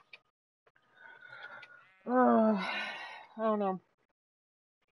 I don't know.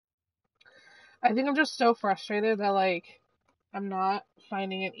 I think I'm just so frustrated that, like, I'm not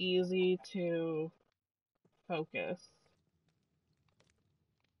finding it easy to focus.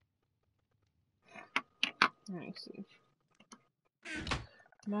 Let me see.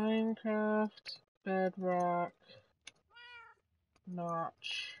 Minecraft, Bedrock,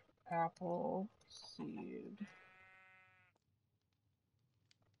 Notch, Apple, Seed.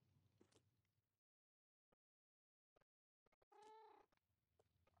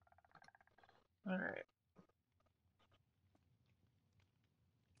 Alright.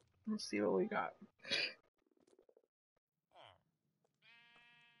 Let's see what we got.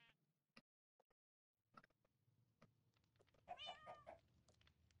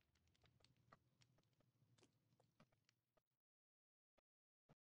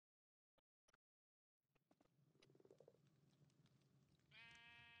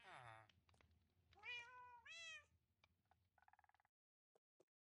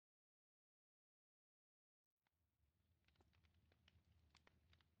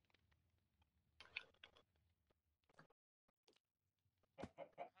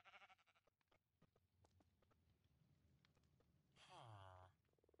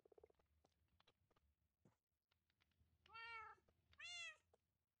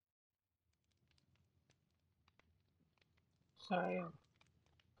 Sorry.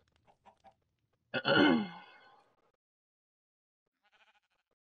 Okay.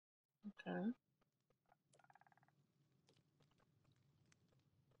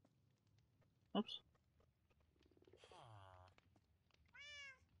 Oops.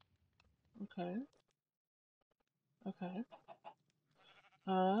 Okay. Okay.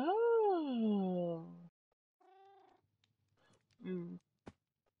 Oh. Mm.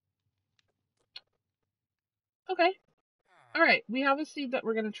 Okay. Alright, we have a seed that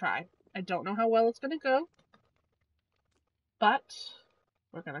we're gonna try. I don't know how well it's gonna go, but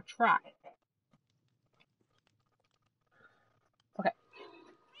we're gonna try. Okay.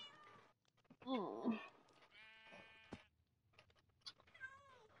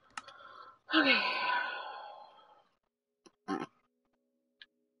 Okay.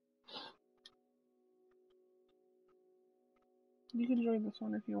 You can join this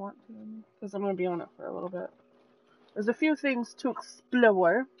one if you want to, because I'm gonna be on it for a little bit. There's a few things to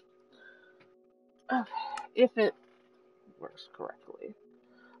explore. If it works correctly.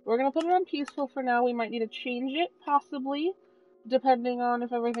 We're gonna put it on peaceful for now. We might need to change it, possibly, depending on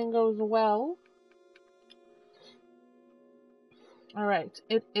if everything goes well. Alright,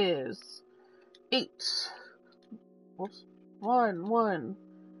 it is 8. Whoops. 1, 1,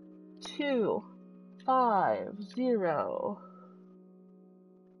 2, 5, 0,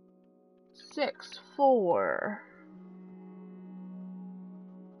 6, 4,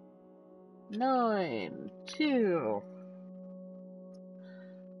 9, 2,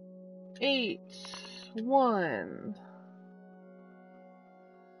 8, 1,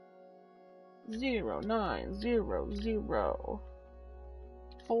 0, 9, 0, 0,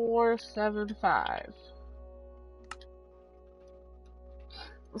 4, 7, 5.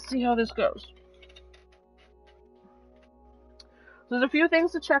 Let's see how this goes. There's a few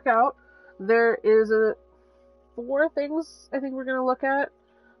things to check out. There is 4 things I think we're going to look at.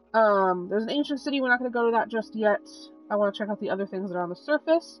 There's an ancient city. We're not going to go to that just yet. I want to check out the other things that are on the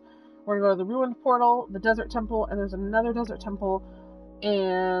surface. We're going to go to the ruined portal, the desert temple, and there's another desert temple,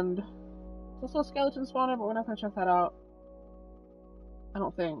 and there's also a skeleton spawner, but we're not going to check that out. I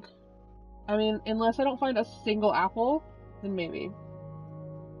don't think. I mean, unless I don't find a single apple, then maybe.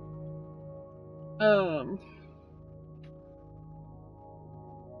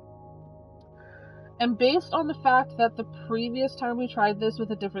 And based on the fact that the previous time we tried this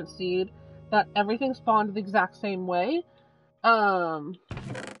with a different seed, that everything spawned the exact same way, logistically,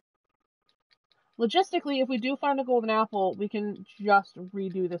 if we do find a golden apple, we can just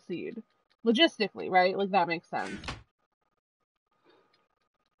redo the seed. Logistically, right? Like, that makes sense.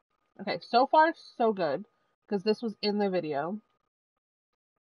 Okay, so far, so good. Because this was in the video.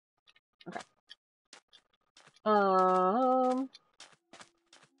 Okay.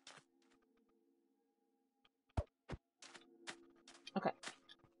 Okay.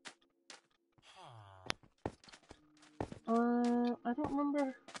 I don't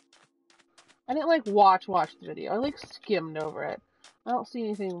remember. I didn't, like, watch the video. I, like, skimmed over it. I don't see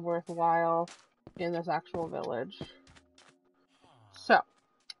anything worthwhile in this actual village. So.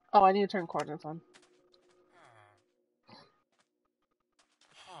 Oh, I need to turn coordinates on.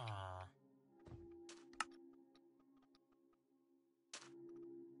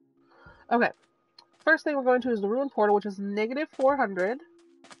 Okay. First thing we're going to is the ruined portal, which is negative 400.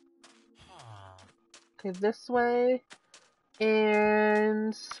 Okay, this way.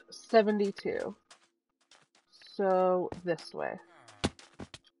 And 72. So, this way.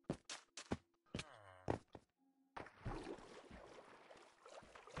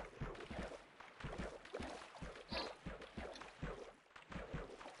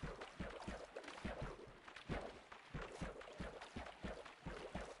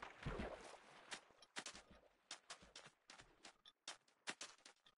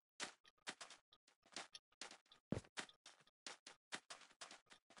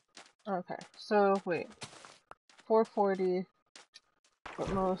 Okay, so, wait. 440,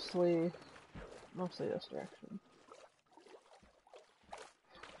 but mostly this direction.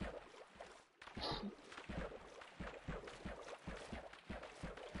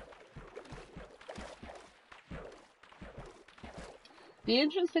 The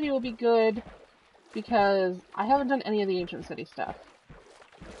Ancient City will be good because I haven't done any of the Ancient City stuff.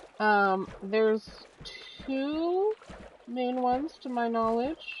 There's 2 main ones to my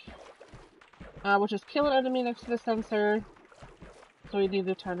knowledge, which is kill an enemy next to the sensor, so we need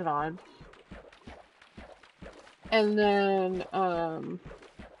to turn it on. And then,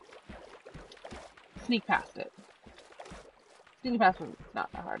 sneak past it. Sneaking past it is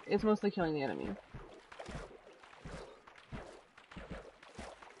not that hard. It's mostly killing the enemy.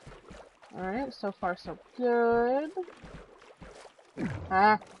 Alright, so far so good.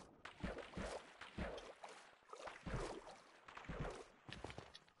 Ah.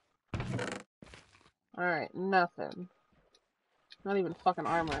 Alright, nothing. Not even fucking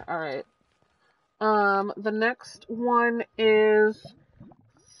armor. Alright. The next one is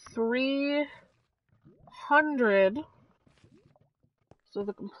 300. So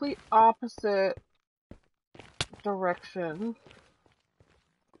the complete opposite direction.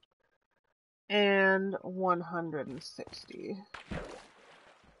 And 160.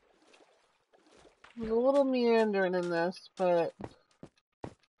 There's a little meandering in this, but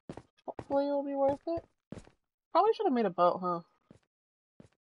hopefully it'll be worth it. Probably should have made a boat, huh?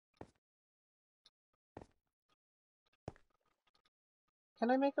 Can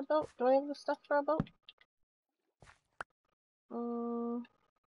I make a boat? Do I have the stuff for a boat?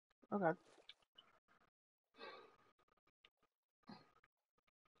 Okay.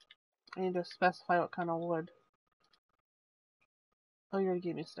 I need to specify what kind of wood. Oh, you already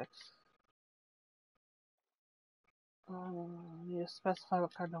gave me sticks. I need to specify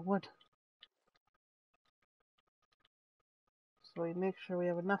what kind of wood. So we make sure we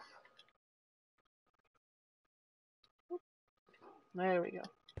have enough. There we go.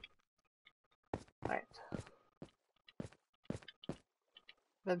 Alright.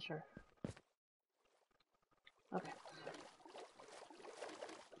 Venture. Okay.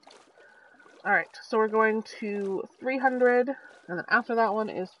 Alright, so we're going to 300, and then after that one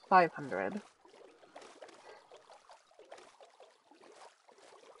is 500.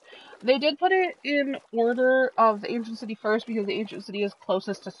 They did put it in order of the Ancient City first because the Ancient City is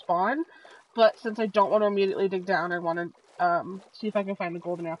closest to spawn, but since I don't want to immediately dig down, I want to see if I can find the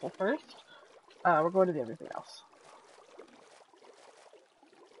golden apple first. We're going to do everything else.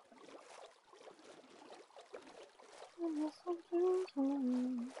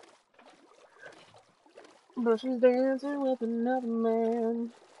 But she's dancing with another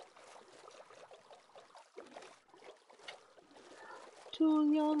man.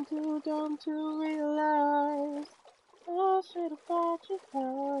 Too young, too dumb to realize I should have bought you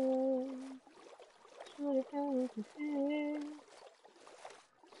flowers. Should have held your hand.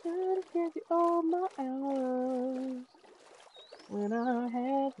 Should have given you all my hours when I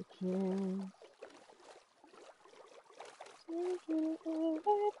had the chance. Taking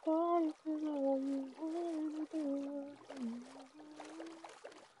everybody to love you.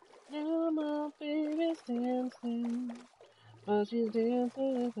 But she's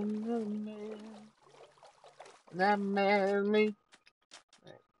dancing with another man. That man me.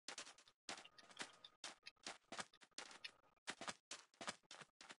 Right.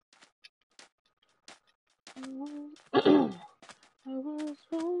 I was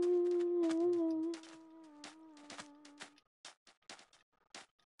wrong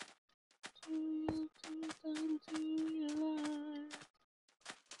to realize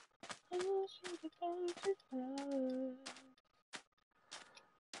I should have thought you first.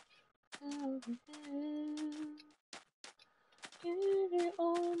 Give it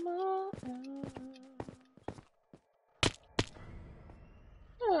all my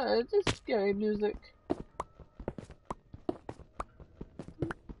all. It's just scary music.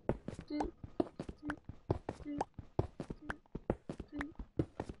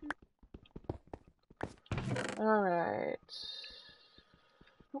 All right.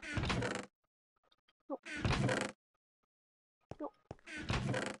 Nope. Nope. Nope.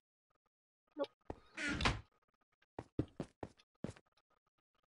 Nope.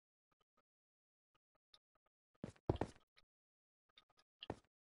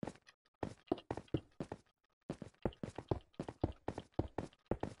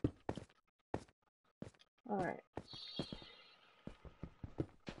 All right.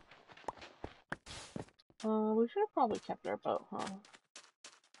 We should have probably kept our boat, huh?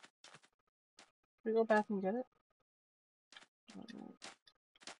 Should we go back and get it?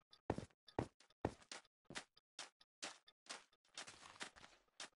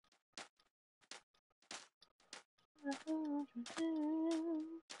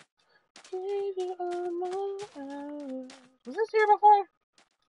 Was this here before?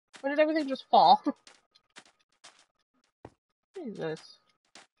 Or did everything just fall? Jesus.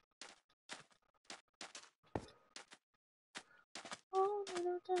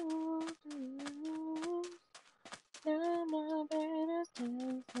 Now my baby's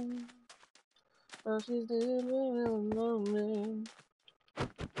dancing, but she's doing real lonely.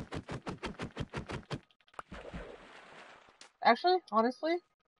 Actually, honestly,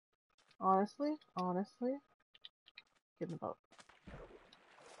 get in the boat.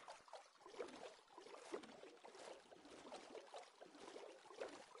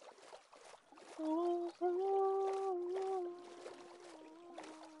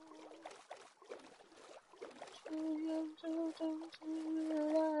 Too young to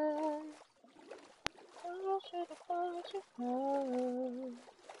realize I should have thought you first.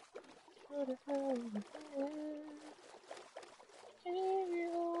 Should have held your hand. Gave you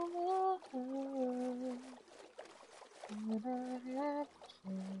all my heart when I had the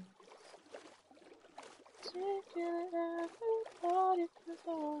chance. Taking it out and thought it was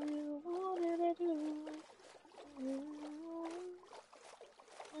all you wanted to do.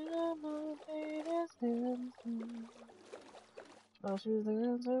 Now my baby's dancing, but she's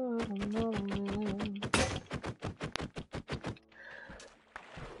dancing with another man.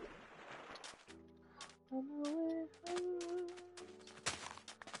 I know it hurts.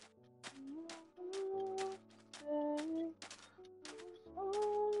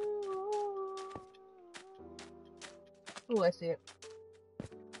 Ooh, I see it.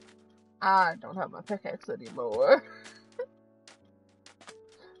 I don't have my pickaxe anymore.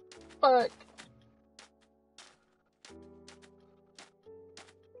 Fuck.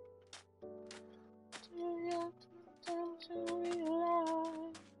 Too young to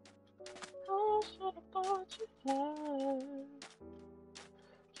realize I should have bought you first.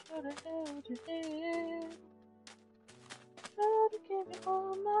 Should have held your hand. Should have given you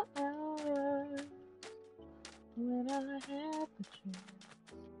all my hours when I had the chance.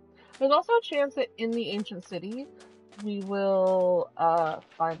 There's also a chance that in the ancient city we will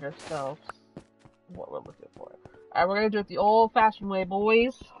find ourselves what we're looking for. Alright, we're gonna do it the old-fashioned way,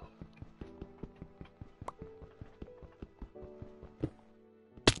 boys.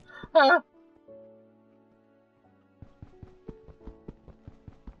 Huh.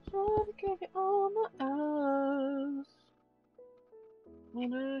 Try to give you all my hours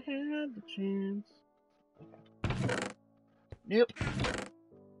when I had the chance. Okay. Yep.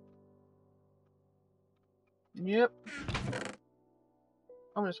 Yep.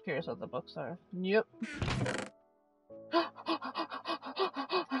 I'm just curious what the books are. Yep.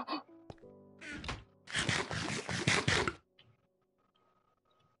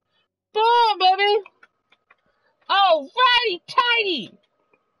 Boom, baby! Alrighty, tidy!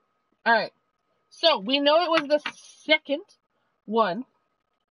 Alright. So, we know it was the second one.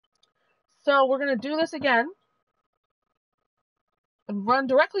 So, we're gonna do this again. And run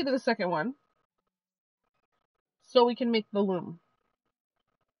directly to the second one. So we can make the loom.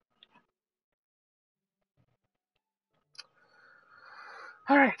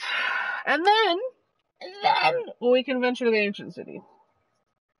 Alright. And then we can venture to the ancient city.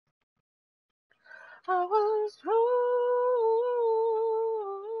 I was wrong.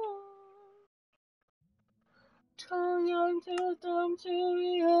 Too young, too dumb to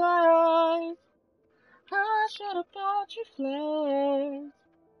realize. I should have bought you flowers.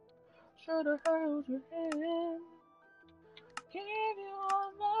 Should have held your hand. Gave you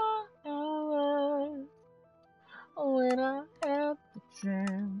all my hours. When I had the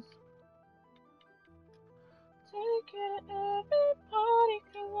chance. Take it to everybody,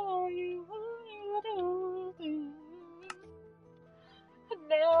 'cause all you want to do. And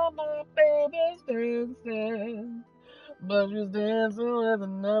now my baby's dancing, but she's dancing with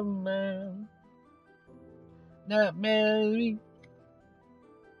another man. Not married.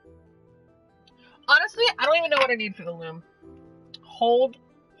 Honestly, I don't even know what I need for the loom. Hold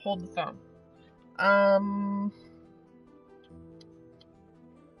the phone.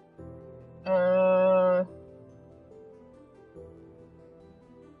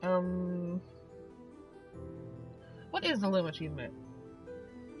 What is the loom achievement?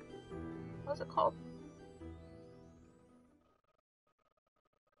 What's it called?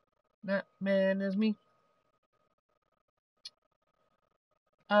 That man is me.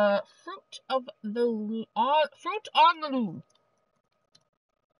 Fruit of the loom. Fruit on the loom.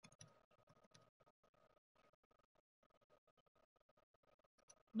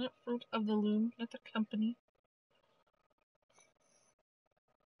 Not fruit of the loom, not the company.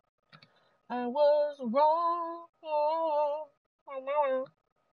 I was wrong.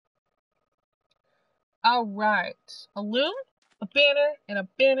 Alright. A loom, a banner, and a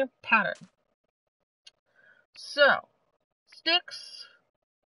banner pattern. So, sticks.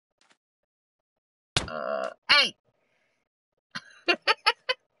 Hey!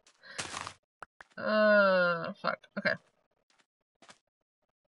 Fuck. Okay.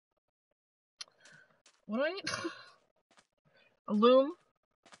 What do I need? A loom?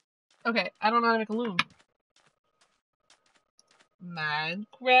 Okay, I don't know how to make a loom.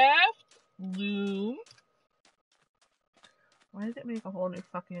 Minecraft loom. Why did it make a whole new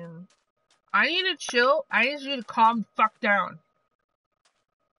fucking... I need to chill. I need you to calm the fuck down.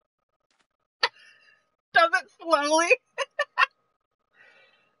 Does it slowly?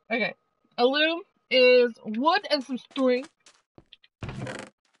 Okay. A loom is wood and some string.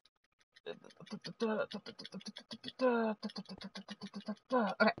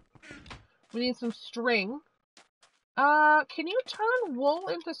 Okay. We need some string. Can you turn wool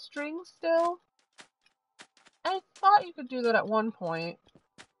into string still? I thought you could do that at one point.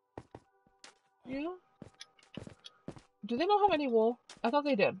 Yeah? Do they not have any wool? I thought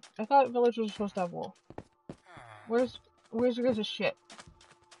they did. I thought villagers were supposed to have wool. Where's your guys' shit?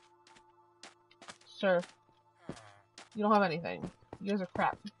 Sir. You don't have anything. You guys are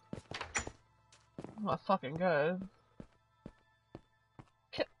crap. Not fucking good.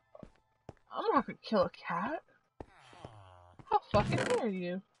 I'm not gonna kill a cat. How fucking dare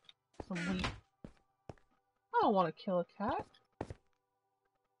you? Some wheat. I don't want to kill a cat.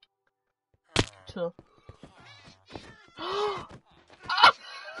 Tough.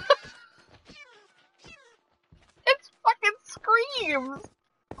 It fucking screams!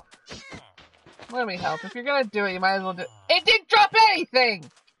 Let me help. If you're gonna do it, you might as well do it. It didn't drop anything!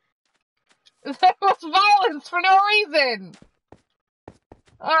 That was violence for no reason!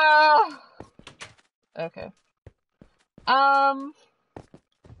 Okay.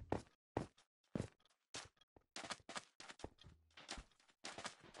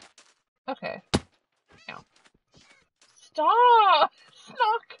 Okay. Now. Stop! It's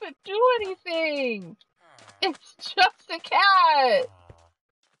not gonna do anything! It's just a cat!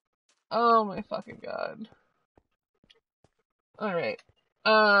 Oh my fucking god. Alright.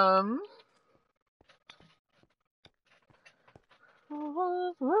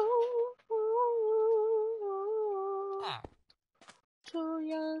 Too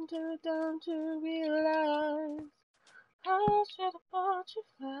young, too dumb to realize. I should have bought you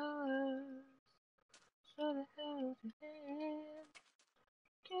flowers. Should have held your hand.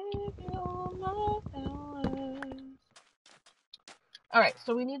 Gave you all my hours. Alright,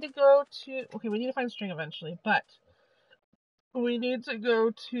 so we need to go to... Okay, we need to find string eventually, but... We need to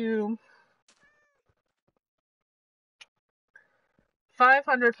go to...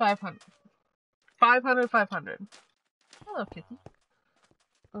 500, 500. 500, 500. Hello, kitty.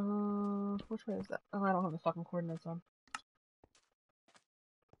 Which way is that? Oh, I don't have the fucking coordinates on.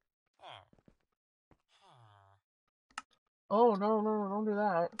 Oh, no, don't do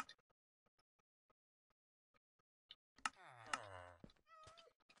that.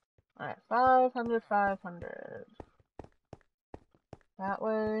 Alright, 500, 500. That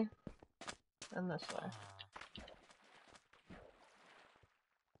way. And this way.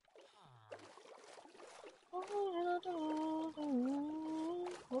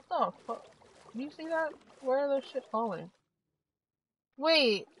 What the fuck? Do you see that? Where are those shit falling?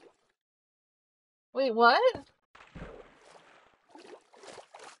 Wait. Wait, what?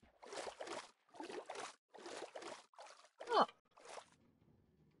 Oh.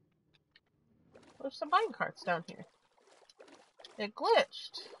 There's some mine carts down here. It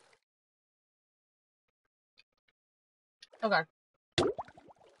glitched. Oh god. Oh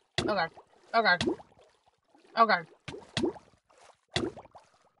god. Oh god. Oh god.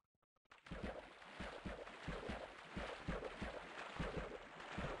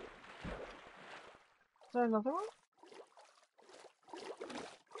 Is there another one?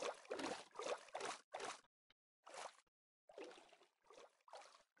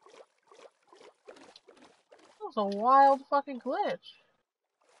 That was a wild fucking glitch.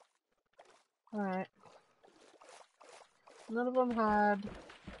 Alright. None of them had...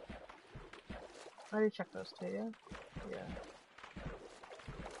 I already checked those two, yeah? Yeah.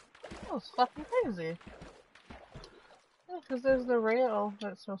 That was fucking crazy. Yeah, because there's the rail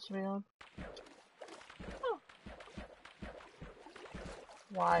that it's supposed to be on. Oh.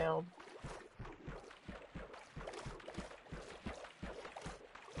 Wild.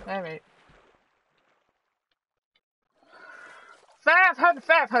 Alright. 500,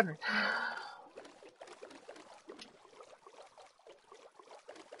 500.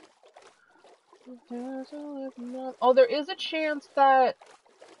 Oh, there is a chance that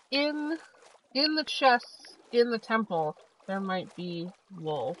in the chests in the temple there might be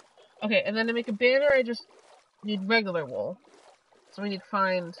wool. Okay, and then to make a banner I just need regular wool. So we need to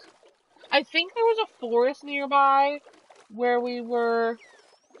find... I think there was a forest nearby where we were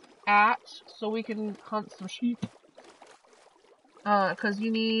at, so we can hunt some sheep. Because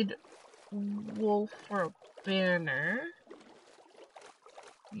you need wool for a banner.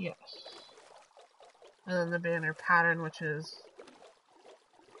 Yes. And then the banner pattern, which is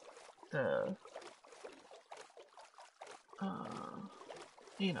the,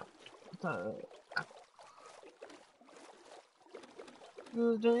 you know, the...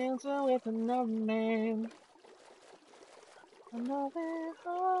 Who's dancing with another man? Another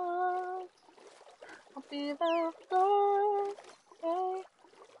heart. I'll be the first to say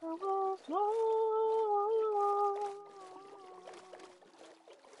I was wrong.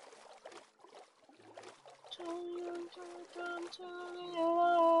 Too young to come to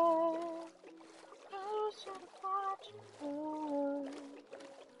realize I should have fought you.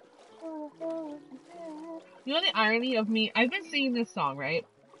 You know the irony of me? I've been singing this song, right?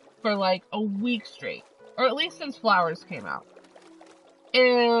 For like a week straight. Or at least since Flowers came out.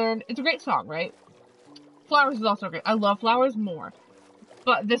 And it's a great song, right? Flowers is also great. I love Flowers more.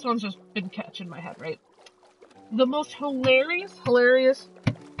 But this one's just been catching my head, right? The most hilarious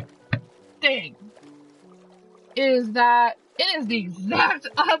thing is that it is the exact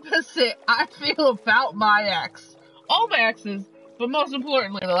opposite I feel about my ex. All my exes, but most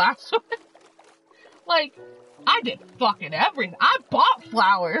importantly the last one. Like, I did fucking everything. I bought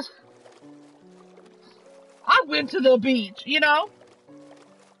flowers. I went to the beach, you know?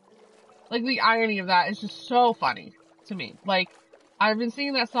 Like, the irony of that is just so funny to me. Like, I've been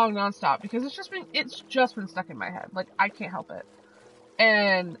singing that song nonstop because it's just been stuck in my head. Like, I can't help it.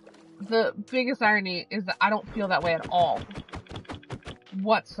 And the biggest irony is that I don't feel that way at all.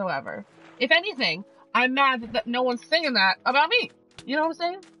 Whatsoever. If anything, I'm mad that no one's singing that about me. You know what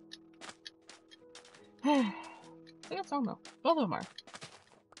I'm saying? It's a good song, though. Both of them are.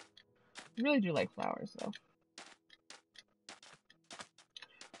 I really do like Flowers, though.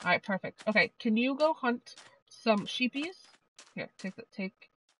 Alright, perfect. Okay, can you go hunt some sheepies? Here, take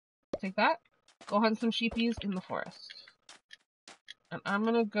that. Go hunt some sheepies in the forest. And I'm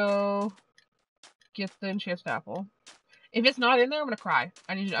gonna go get the enchanted apple. If it's not in there, I'm gonna cry.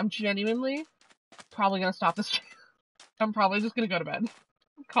 I'm genuinely probably gonna stop this. I'm probably just gonna go to bed.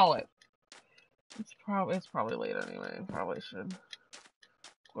 Call it. It's probably late anyway. Probably should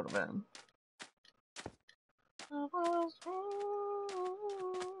go to bed. I was wrong.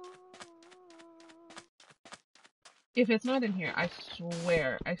 If it's not in here, I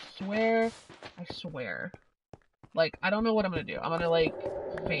swear. Like, I don't know what I'm gonna do. I'm gonna, like,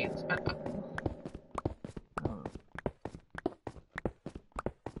 faint.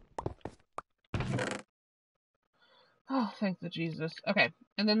 Oh, thank the Jesus. Okay,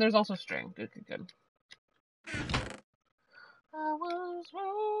 and then there's also string. Good. I was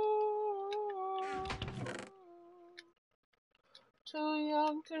wrong. Too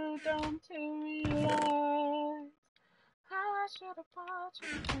young, too dumb to realize I should have bought you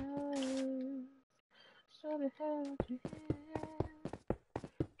flowers. Should have held your hand.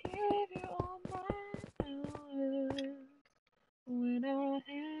 Gave you all my hours when I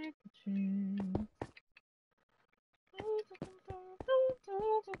had the chance.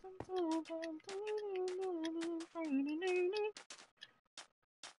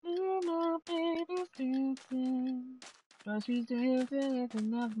 My baby's dancing, but she's dancing with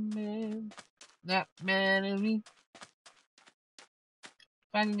another man. That man and me.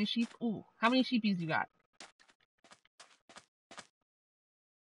 Finding the sheep. Ooh, how many sheepies you got?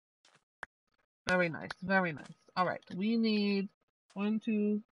 Very nice, very nice. Alright, we need 1,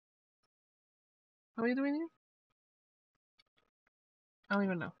 2. How many do we need? I don't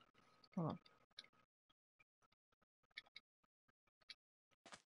even know. Hold on.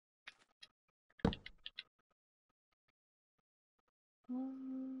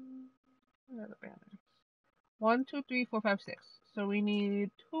 Where are the banners? 1, 2, 3, 4, 5, 6. So we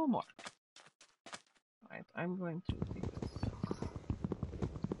need 2 more. Alright, I'm going to take this.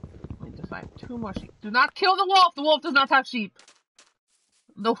 We need to find 2 more sheep. Do not kill the wolf! The wolf does not have sheep.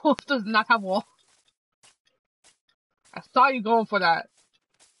 The wolf does not have wolf. I saw you going for that.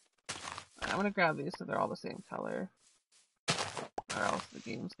 I'm gonna grab these so they're all the same color. Or else the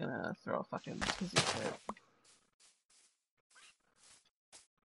game's gonna throw a fucking tizzy fit.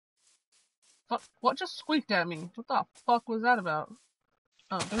 What just squeaked at me? What the fuck was that about?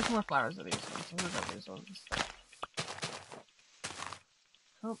 Oh, there's more flowers of these ones. I'm gonna grab these ones.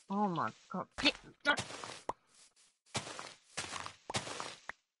 Oh my god. Get that!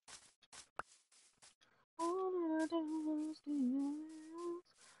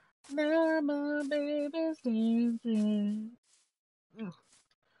 Now my baby's dancing.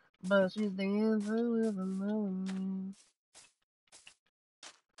 But she's dancing with another man.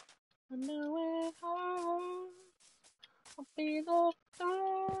 I know it hurts. I'll be the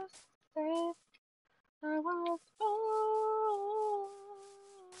first to say I was born.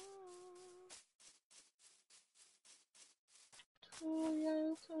 Too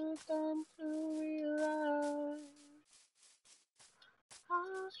young, too dumb to realize I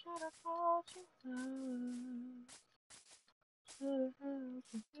should have brought you flowers. Should have held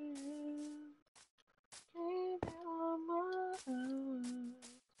your hand. Gave you all my hours.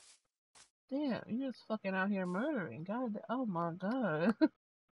 Damn, you just fucking out here murdering. God, oh my god.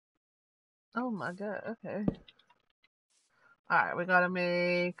 Oh my god, okay. Alright, we gotta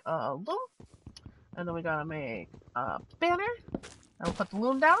make a loom. And then we gotta make a banner. And we'll put the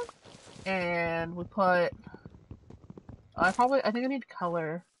loom down. And we put... I think I need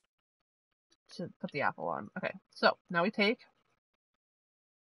color to put the apple on. Okay, so now we take...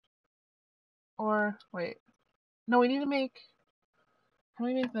 Or, wait. No, we need to make... How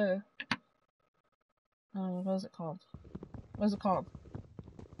do we make the... what is it called? What is it called?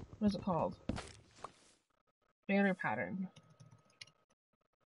 What is it called? Banner pattern.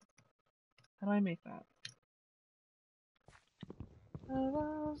 How do I make that?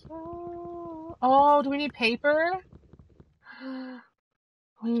 Oh, do we need paper?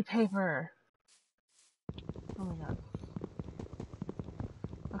 We need paper. Oh my god.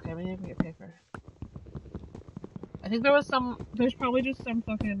 Okay, we need to get paper. I think there's probably just some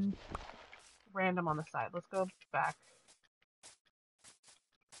fucking random on the side. Let's go back.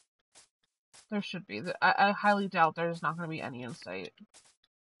 There should be. I highly doubt there's not going to be any in sight.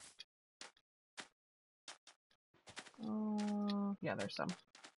 Yeah, there's some.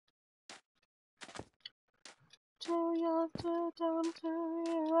 Too young, too dumb to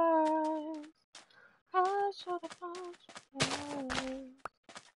realize I should have found you.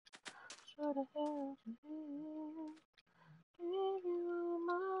 Should have held your hand. Give you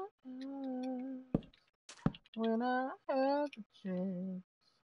my eyes when I had the chance.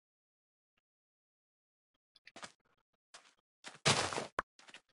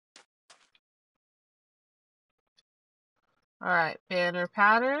 Alright, banner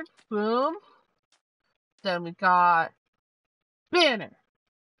pattern. Boom. Then we got banner,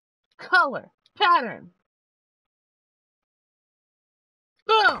 color, pattern.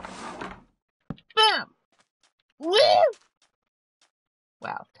 Boom. Bam. Woo!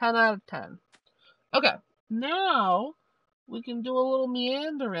 Wow, 10 out of 10. Okay, now we can do a little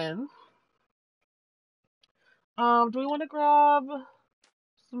meandering. Do we want to grab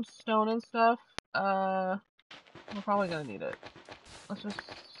some stone and stuff? We're probably gonna need it. Let's just...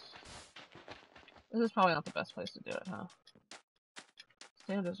 This is probably not the best place to do it, huh?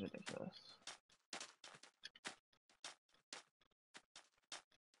 Sand is ridiculous.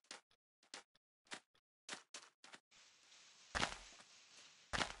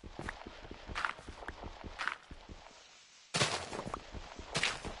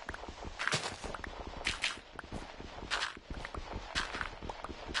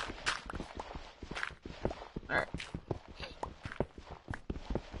 Alright.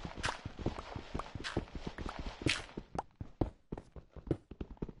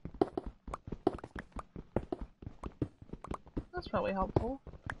 That's probably helpful.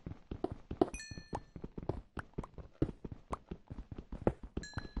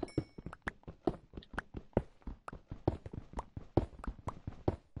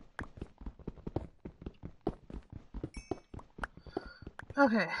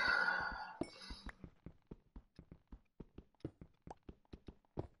 Okay.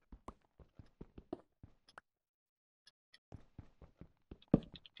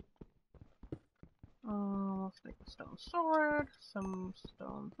 Let's make a stone sword, some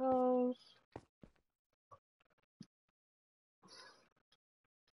stone bows.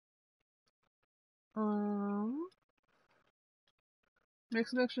 Make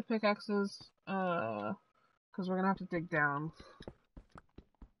some extra pickaxes, because we're gonna have to dig down.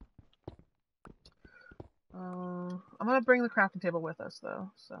 I'm gonna bring the crafting table with us,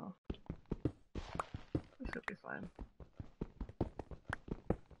 though, so we should be fine.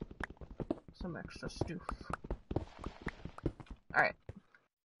 Some extra stoof. Alright.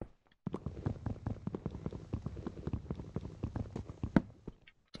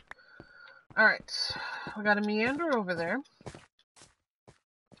 Alright. We got a meander over there.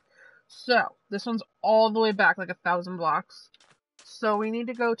 So, this one's all the way back, like 1,000 blocks. So we need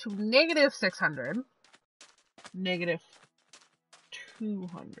to go to negative 600. Negative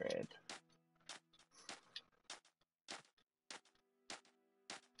 200.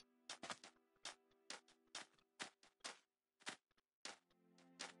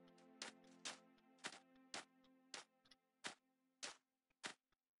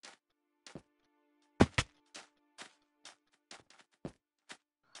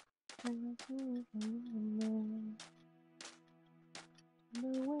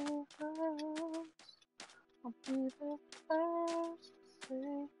 I'll be the first to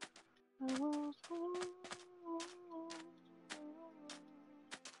say I was wrong.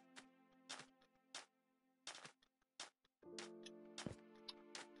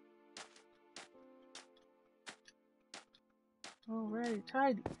 Alright,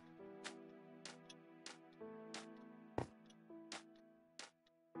 tidy.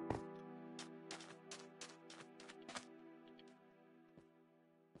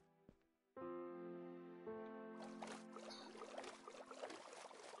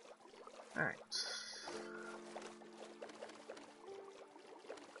 Alright.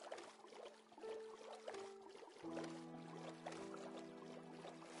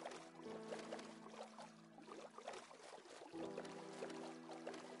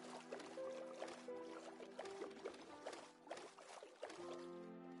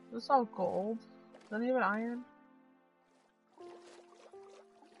 This is all gold. Does any of it iron?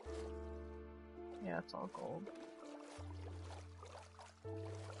 Yeah, it's all gold.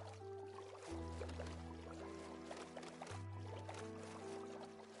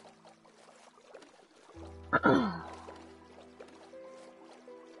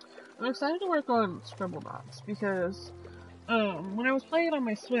 I'm excited to work on Scribblenauts because when I was playing on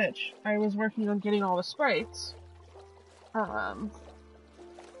my Switch, I was working on getting all the sprites. And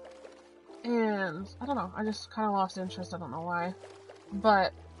I don't know, I just kind of lost interest, I don't know why.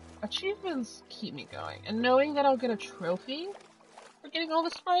 But achievements keep me going, and knowing that I'll get a trophy for getting all the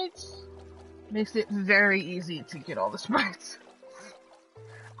sprites makes it very easy to get all the sprites.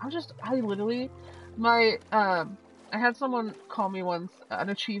 I had someone call me once an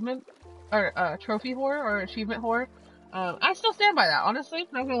achievement, or a trophy whore, or achievement whore. I still stand by that, honestly,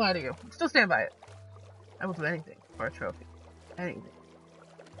 not gonna lie to you. Still stand by it. I will do anything for a trophy. Anything.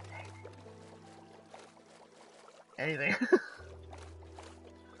 Anything.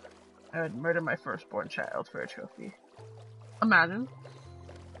 I would murder my firstborn child for a trophy. Imagine.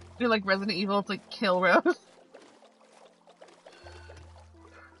 You're like Resident Evil, it's like kill Rose.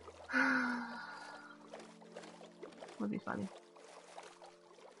 Would be funny.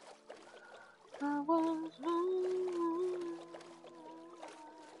 So I'm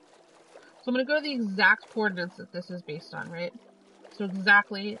gonna go to the exact coordinates that this is based on, right? So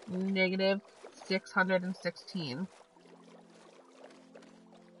exactly negative 616.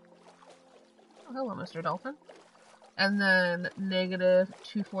 Oh, hello, Mr. Dolphin. And then negative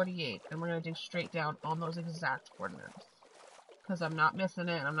 248. And we're gonna dig straight down on those exact coordinates. Because I'm not missing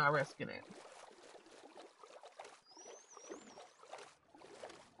it and I'm not risking it.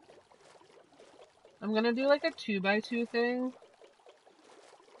 I'm gonna do like a 2x2 thing.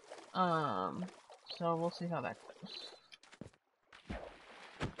 So we'll see how that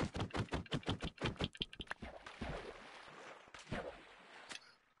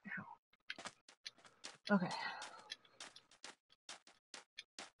goes. Okay.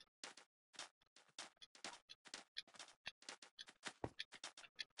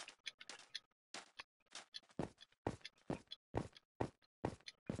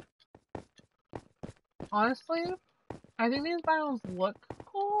 Honestly, I think these biomes look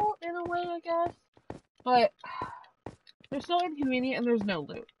cool in a way, I guess, but they're so inconvenient and there's no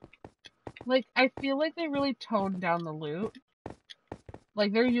loot. Like, I feel like they really toned down the loot.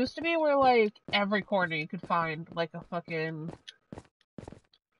 Like, there used to be where, like, every corner you could find, like, a fucking...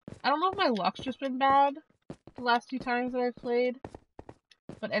 I don't know if my luck's just been bad the last 2 times that I've played,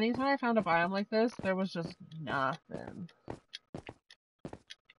 but anytime I found a biome like this, there was just nothing.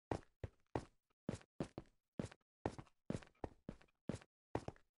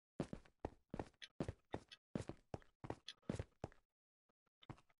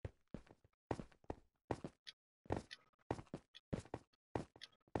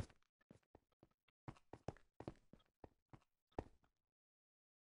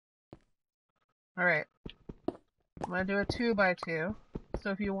 Alright. I'm gonna do a 2x2. So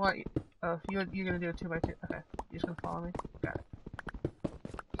if you want... Oh, you're gonna do a 2x2. Okay. You're just gonna follow me? Got it.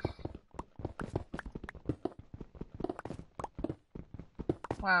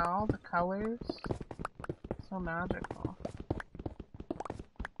 Wow, the colors. So magical.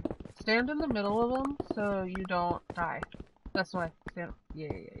 Stand in the middle of them so you don't die. That's why. Stand. Yeah,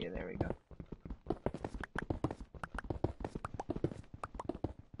 there we go.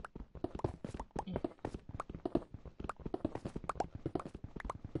 Yeah.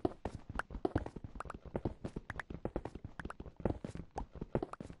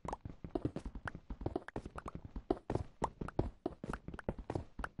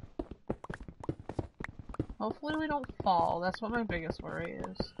 Hopefully we don't fall. That's what my biggest worry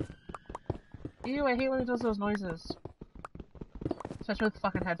is. Ew, I hate when it does those noises. Especially with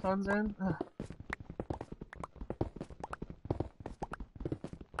fucking headphones in. Ugh.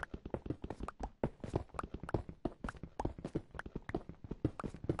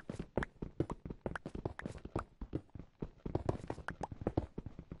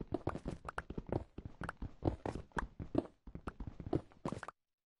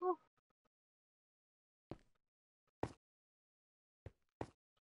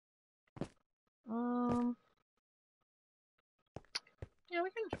 Oh. Yeah, we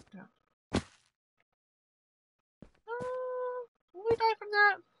can jump down. Will we die from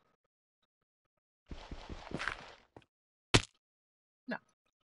that? No.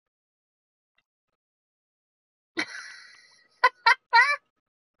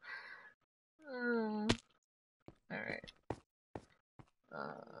 Alright.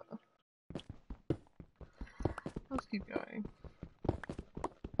 Let's keep going.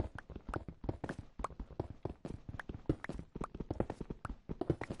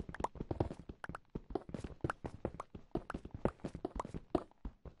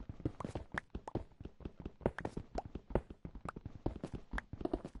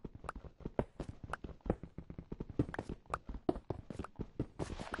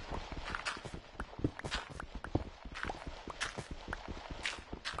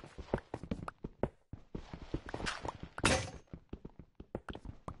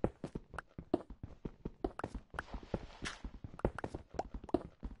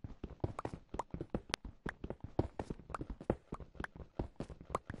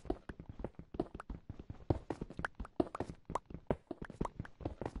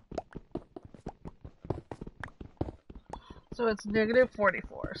 So it's negative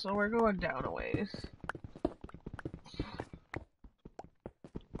 44, so we're going down a ways.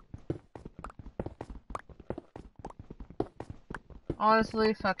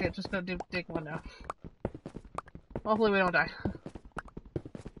 Honestly, fuck it, just go dig one now. Hopefully we don't die.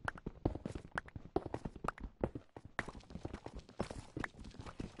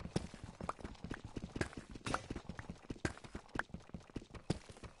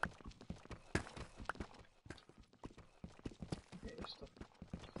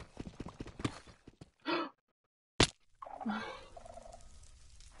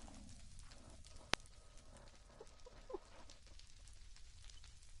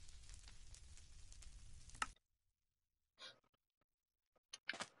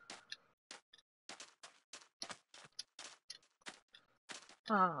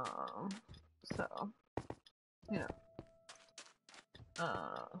 So, you know,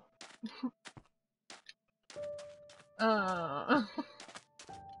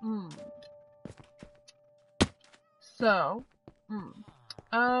 so,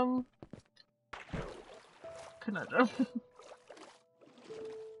 conundrum.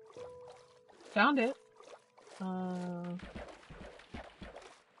 Found it.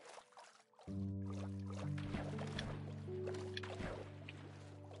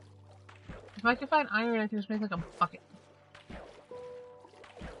 If I could find iron, I could just make like a bucket.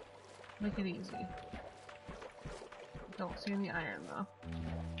 Make it easy. Don't see any iron though.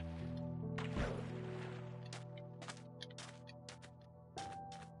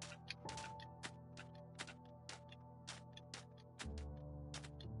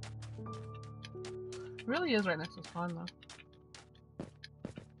 It really is right next to spawn though.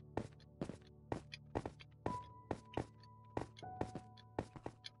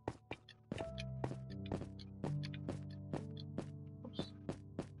 Oops.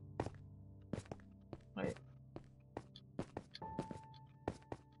 Wait.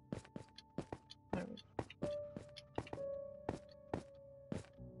 There we go.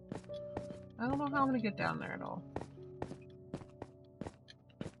 I don't know how I'm gonna get down there at all.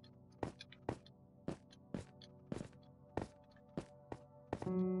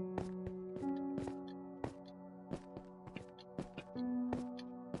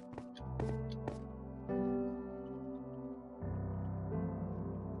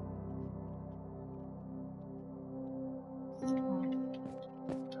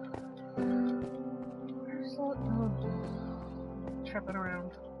 Tripping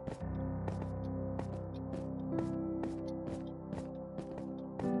around.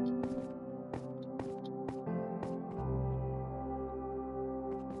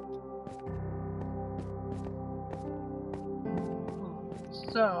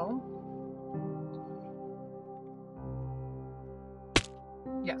 So,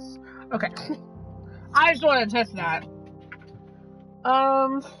 yes. Okay. I just want to test that.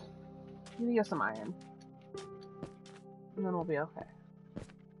 Let me get some iron. And then we'll be okay.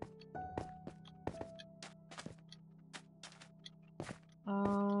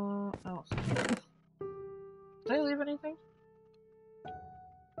 Oh. Did I leave anything?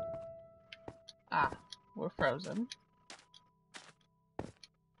 Ah, we're frozen.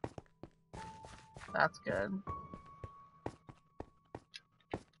 That's good.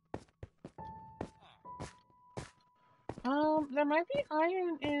 There might be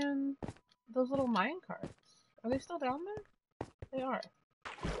iron in those little mine carts. Are they still down there? They are.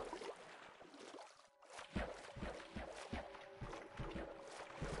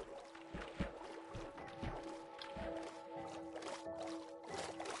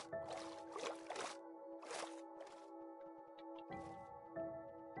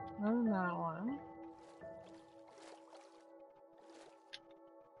 None in that one.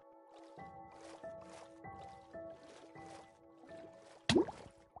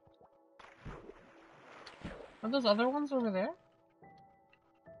 Are those other ones over there?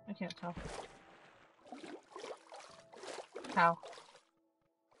 I can't tell. How?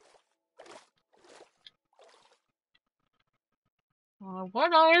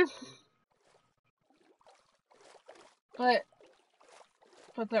 One iron! But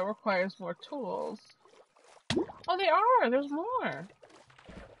that requires more tools. Oh, they are! There's more!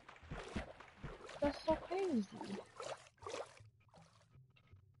 That's so crazy.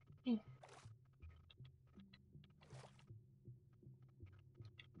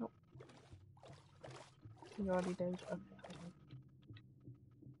 Nope. You already did. Okay.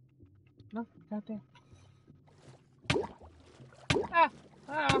 No, got there.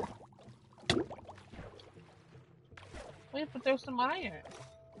 Ah! Wait, but there's some iron.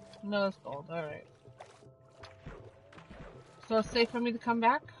 No, it's gold. Alright. So it's safe for me to come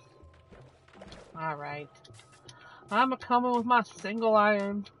back? Alright. I'm a-coming with my single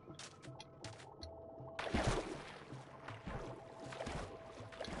iron.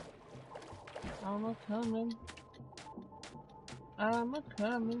 I'm a-coming. I'm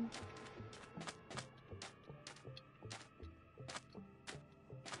a-coming.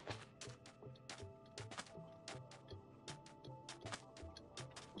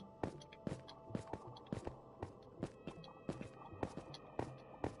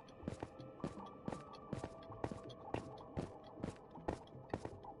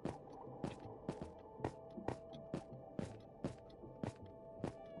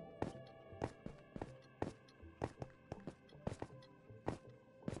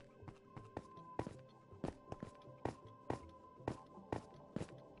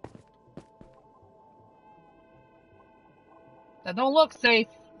 That don't look safe.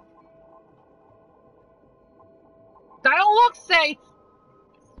 That don't look safe!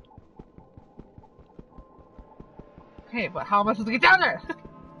 Okay, but how am I supposed to get down there?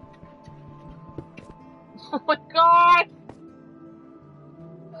 Oh my god!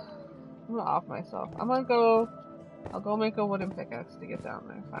 I'm gonna off myself. I'll go make a wooden pickaxe to get down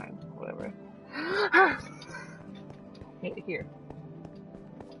there. Fine, whatever. Here.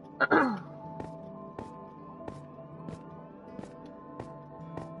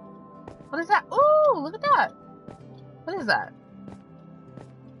 What is that? is that?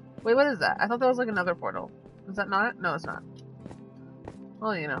 Wait, what is that? I thought that was like another portal. Is that not it? No, it's not.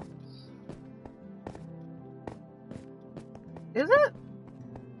 Well, you know. Is it?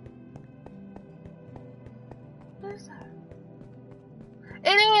 What is that? It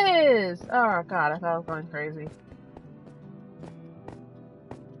is! Oh god, I thought I was going crazy.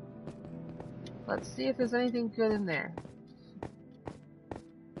 Let's see if there's anything good in there.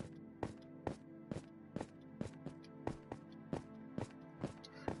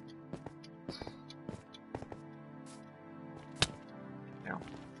 No.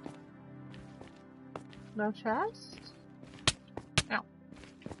 No chest? No.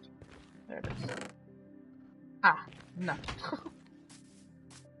 There it is. Ah, no.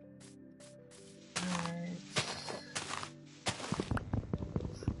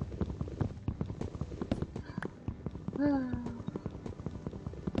 Alright.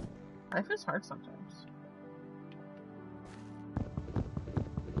 Life is hard sometimes.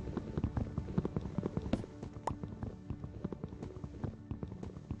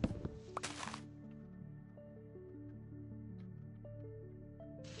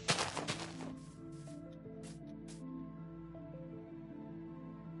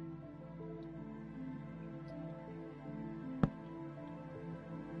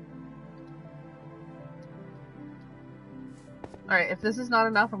 Alright, if this is not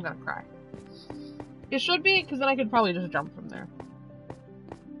enough, I'm gonna cry. It should be, because then I could probably just jump from there.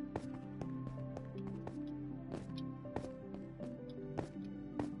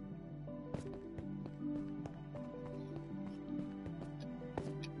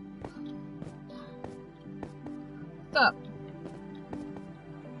 What's up?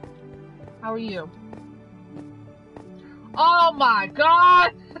 How are you? Oh my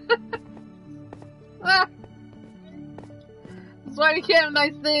god! That's why we can't have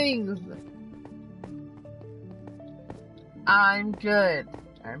nice things! I'm good.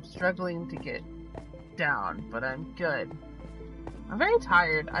 I'm struggling to get down, but I'm good. I'm very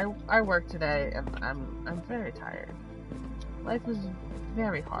tired. I worked today, and I'm very tired. Life is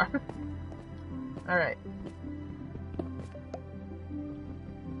very hard. Alright.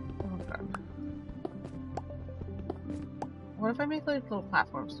 Oh god. What if I make like little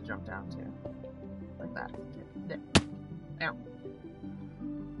platforms to jump down to? Like that. There. Ow.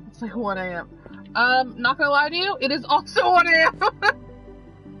 It's like 1 a.m. Not gonna lie to you, it is also 1 a.m.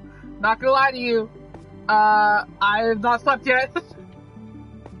 Not gonna lie to you. I have not slept yet.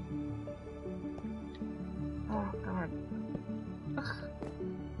 Oh god.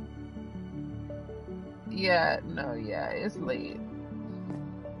 Yeah, no, yeah, it's late.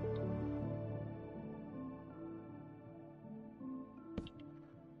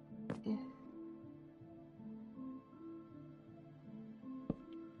 Yeah.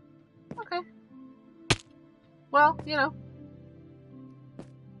 Okay. Well, you know.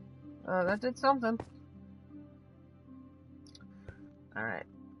 That did something. Alright.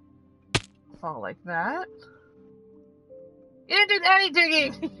 Fall like that. You didn't do any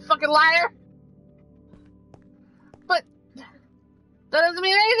digging, you fucking liar! But that doesn't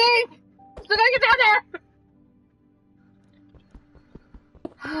mean anything! Still gotta get down there!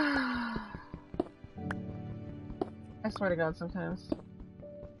 I swear to god sometimes.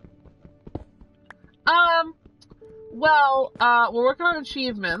 Well, we're working on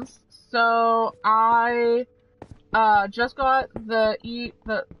achievements, so I, just got the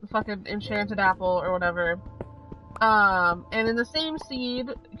fucking enchanted apple or whatever. And in the same seed,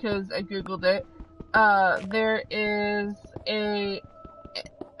 because I googled it, there is a,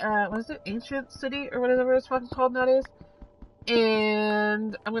 what is it, Ancient City, or whatever it's fucking called nowadays,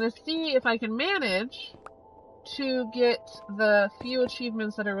 and I'm gonna see if I can manage to get the few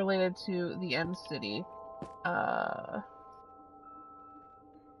achievements that are related to the End City.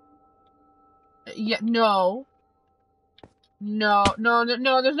 Yeah, no,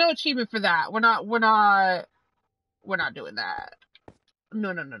 there's no achievement for that. We're not doing that. No.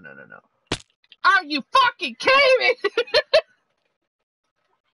 Are you fucking kidding me?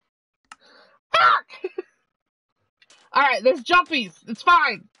 Fuck! Alright, there's jumpies. It's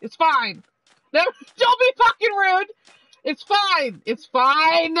fine. No, don't be fucking rude. It's fine.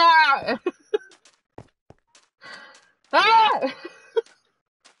 Ah!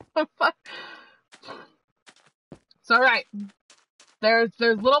 It's alright. There's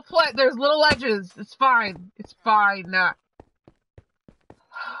little ledges. It's fine. It's fine.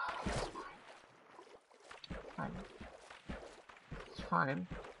 It's fine.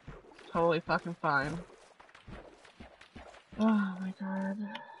 Totally fucking fine. Oh my god.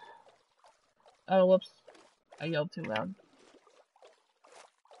 Oh, whoops. I yelled too loud.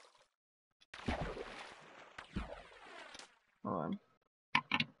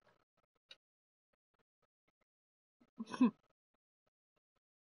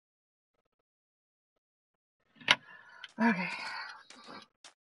 Okay.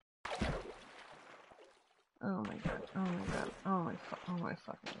 Oh my god. Oh my god. Oh my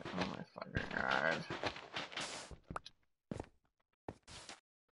fucking god. Oh my fucking god.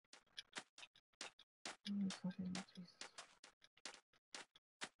 Oh my fucking Jesus.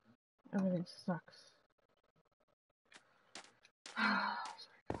 Everything sucks.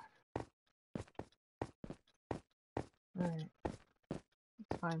 Alright.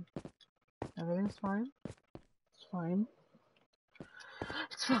 It's fine. Everything's fine. It's fine.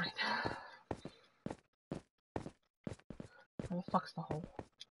 It's fine. Where the fuck's the hole?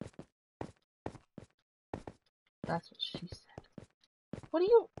 That's what she said. What are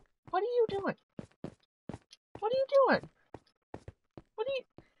you doing? What are you doing? What are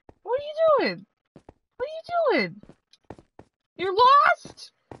you doing? What are you doing? You're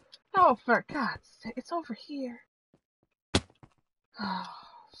lost? Oh, for God's sake, it's over here. Oh,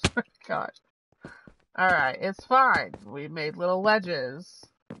 my God. Alright, it's fine. We made little ledges.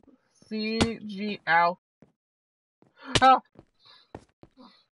 Ow. Oh!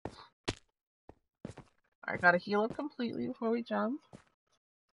 I gotta heal up completely before we jump.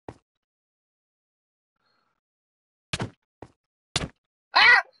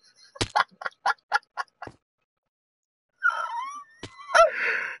 Ah!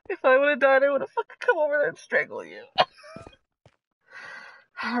 If I would have died, I would have fucking come over there and strangled you.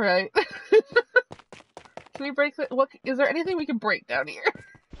 Alright. Can we break what is there anything we can break down here?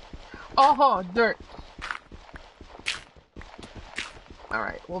 Oh, dirt.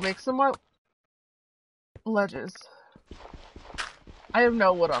 Alright, we'll make some more ledges. I have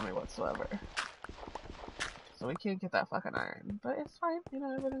no wood on me whatsoever. So we can't get that fucking iron. But it's fine, you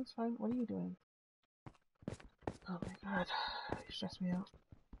know, everything's fine. What are you doing? Oh my god. You stress me out.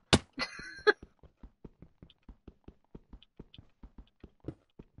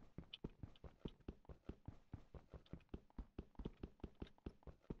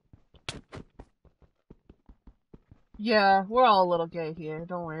 Yeah, we're all a little gay here.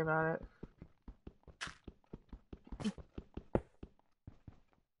 Don't worry about it.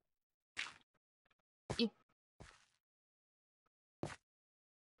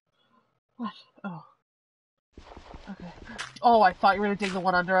 What? Oh. Okay. Oh, I thought you were gonna dig the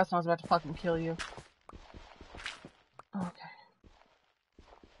one under us and I was about to fucking kill you. Okay.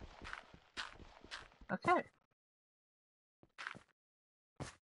 Okay.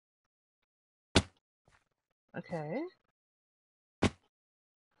 Okay.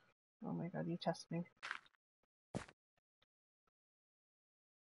 Oh my god, you test me.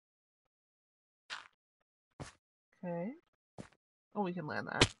 Okay. Oh, we can land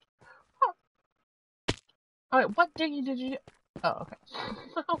that. Huh. Alright, what digging did you do? Oh, okay.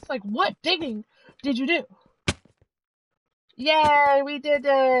 I was like, what digging did you do? Yay, we did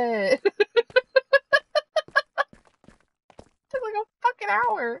it! Took like a fucking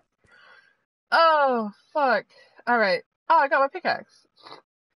hour. Oh, fuck. Alright. Oh, I got my pickaxe.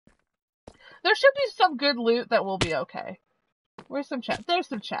 There should be some good loot that will be okay. Where's some chest? There's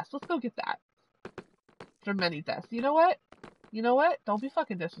some chest. Let's go get that. For many deaths. You know what? You know what? Don't be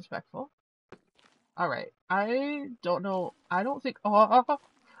fucking disrespectful. Alright. I don't know. I don't think... I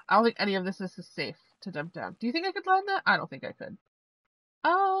don't think any of this is safe to dump down. Do you think I could land that? I don't think I could.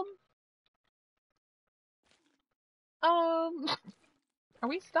 Are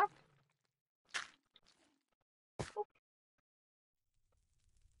we stuck?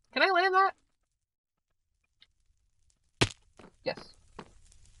 Can I land that? Yes.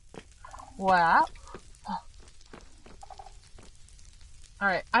 Wow.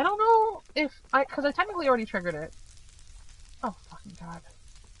 Alright, I don't know if because I technically already triggered it. Oh, fucking god.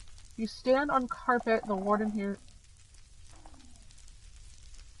 You stand on carpet, the warden hears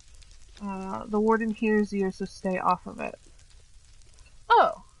you, so stay off of it.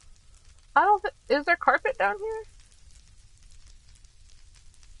 Oh. Is there carpet down here?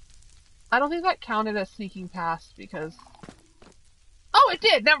 I don't think that counted as sneaking past because... Oh, it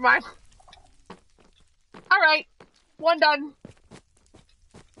did! Never mind! Alright. One done.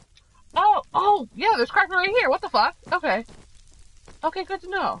 Oh, yeah, there's carpet right here. What the fuck? Okay. Okay, good to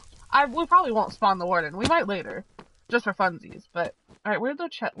know. We probably won't spawn the warden. We might later. Just for funsies, but... Alright, where's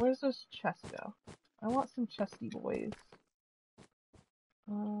those chests go? I want some chesty boys.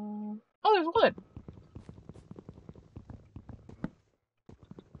 Oh, there's wood!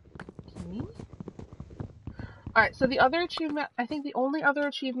 Okay. Alright, so the other achievement... I think the only other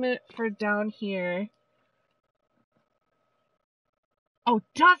achievement for down here... Oh,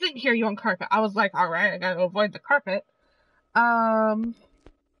 doesn't hear you on carpet. I was like, alright, I gotta avoid the carpet. Hold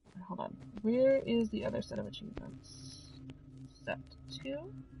on. Where is the other set of achievements? Set 2?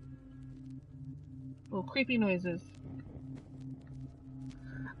 Oh, creepy noises.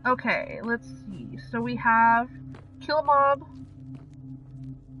 Okay, let's see. So we have kill a mob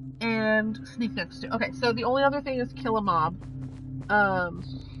and sneak next to. Okay, so the only other thing is kill a mob.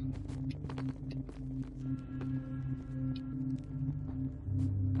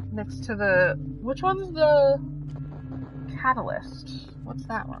 Next to the... Which one's the catalyst? What's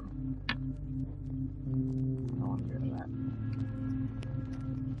that one? I wonder that.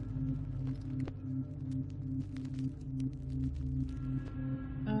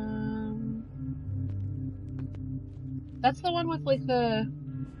 That's the one with like the...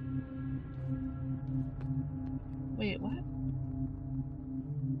 Wait, what?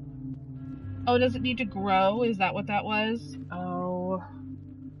 Oh, does it need to grow? Is that what that was? Oh.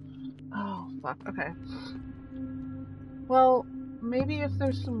 Oh, fuck. Okay. Well, maybe if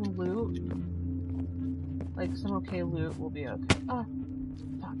there's some loot, like some okay loot, we'll be okay. Oh,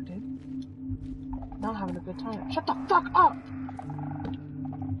 fuck, dude. Not having a good time. Shut the fuck up!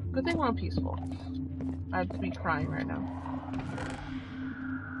 Good thing we're on peaceful. I'd be crying right now.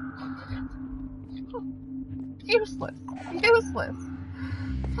 Useless. Useless.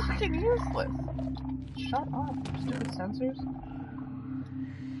 Fucking useless. Shut up, stupid sensors.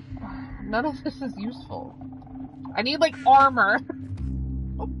 None of this is useful. I need, like, armor.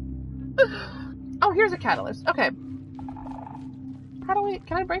 Oh, here's a catalyst. Okay. How do we...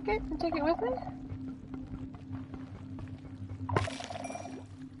 Can I break it and take it with me?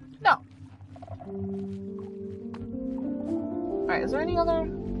 No. Alright, is there any other...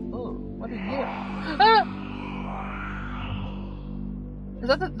 Ooh, what are you? Ah! Is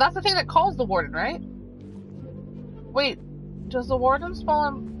that that's the thing that calls the warden, right? Wait, does the warden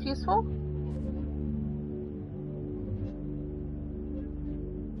spawn peaceful?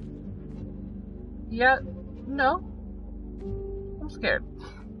 Yeah, no. I'm scared.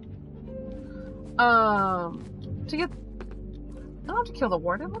 To get... I don't have to kill the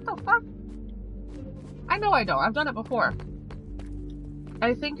warden, what the fuck? I know I don't, I've done it before.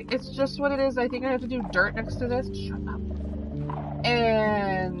 I think it's just what it is. I think I have to do dirt next to this. Shut up.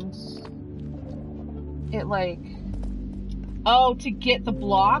 And it like... Oh, to get the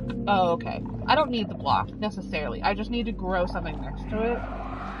block? Oh, okay. I don't need the block, necessarily. I just need to grow something next to it.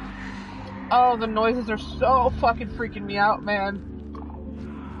 Oh, the noises are so fucking freaking me out, man.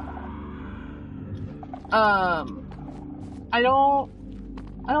 I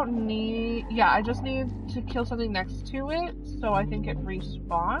don't need... Yeah, I just need to kill something next to it, so I think it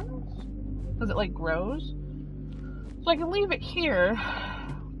respawns. Because it, like, grows. So I can leave it here.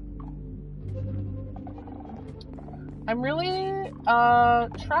 I'm really,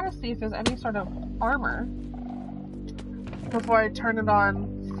 trying to see if there's any sort of armor before I turn it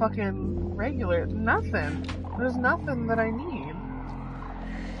on fucking regular. Nothing. There's nothing that I need.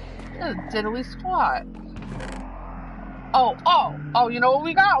 It's diddly squat. Oh, you know what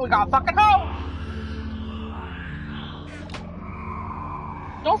we got? We got fucking hoe!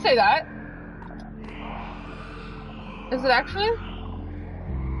 Don't say that. Is it actually?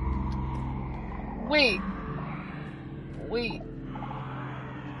 Wait.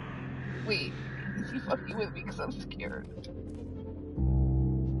 Is he fucking with me? Because I'm scared.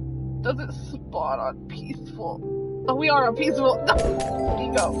 Does it spawn on peaceful? Oh, we are on peaceful. No!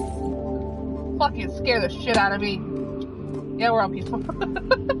 Ego. Fucking scare the shit out of me. Yeah, we're on peaceful.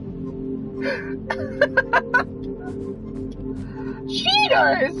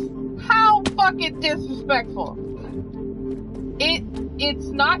 Cheaters! How fucking disrespectful. It's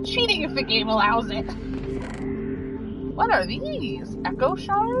not cheating if the game allows it. What are these? Echo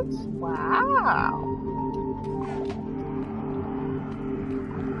shards? Wow.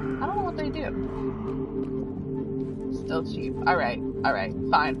 I don't know what they do. Still cheap. Alright,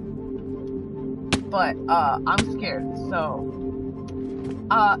 fine. But, I'm scared, so...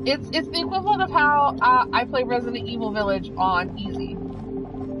 it's the equivalent of how, I play Resident Evil Village on easy.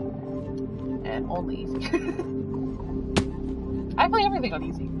 And only easy. I play everything on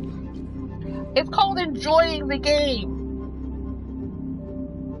easy. It's called enjoying the game.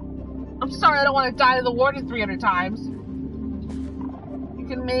 I'm sorry, I don't want to die to the warden 300 times. You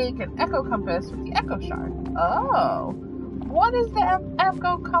can make an echo compass with the echo shard. Oh. What does the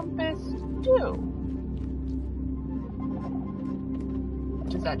echo compass do?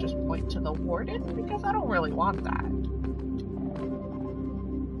 Does that just point to the warden? Because I don't really want that.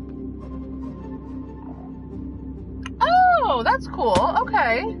 Oh, that's cool.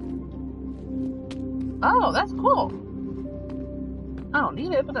 Okay. Oh, that's cool. I don't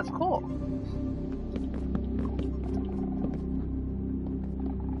need it, but that's cool.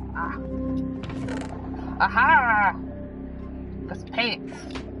 Ah. Aha! That's pants.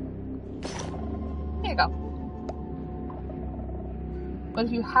 Here you go. But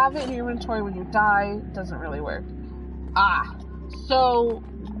if you have it in your inventory when you die, it doesn't really work. Ah, so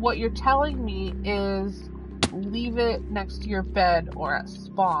what you're telling me is leave it next to your bed or at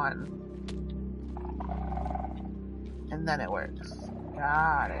spawn. And then it works.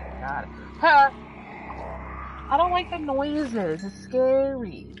 Got it. Huh. I don't like the noises. It's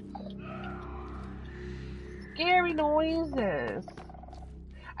scary. Scary noises.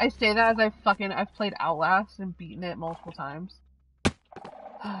 I say that as I've played Outlast and beaten it multiple times.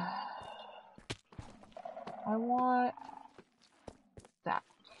 I want that.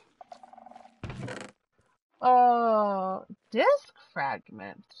 Oh, disc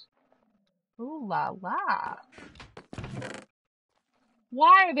fragment. Ooh la la.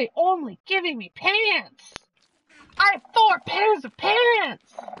 Why are they only giving me pants? I have 4 pairs of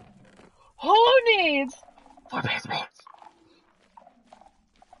pants! Who needs 4 pairs of pants?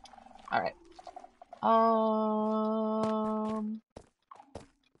 Alright.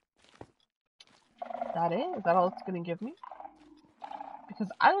 That it? Is that all it's gonna give me? Because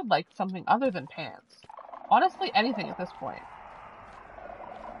I would like something other than pants. Honestly, anything at this point.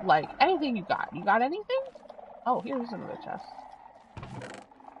 Like, anything you got. You got anything? Oh, here's another chest.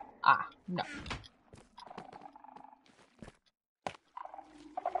 Ah, no.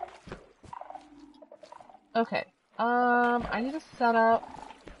 Okay. I need to set up...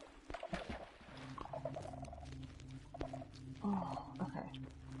 Oh, okay.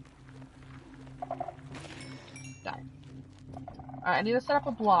 Die. Alright, I need to set up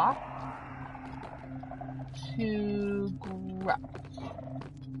a block to grow.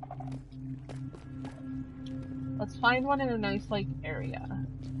 Let's find one in a nice, like, area.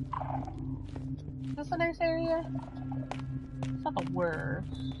 Is this a nice area? It's not the worst.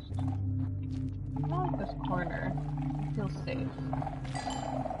 I don't like this corner. It feels safe.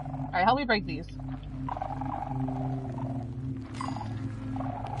 Alright, help me break these.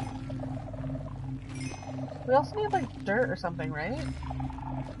 We also need, like, dirt or something, right?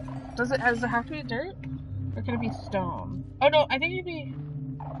 Does it have to be dirt? Or can it be stone? Oh, no, I think it'd be...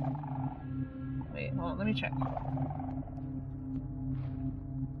 Wait, hold on, let me check.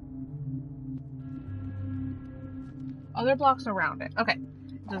 Other blocks around it. Okay.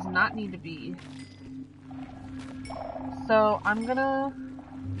 It does not need to be. So, I'm gonna...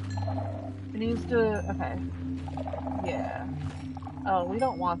 It needs to... Okay. Yeah. Oh, we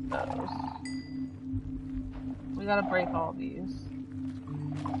don't want those. We gotta break all these.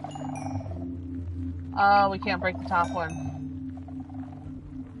 Oh, we can't break the top one.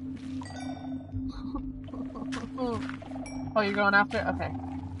 Oh, you're going after it? Okay.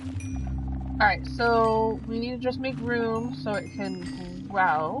 Alright, so we need to just make room so it can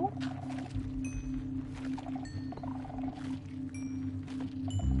grow.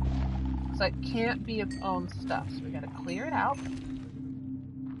 So it can't be its own stuff, so we gotta clear it out.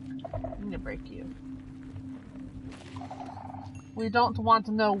 I need to break you. We don't want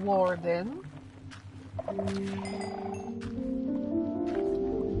no warden.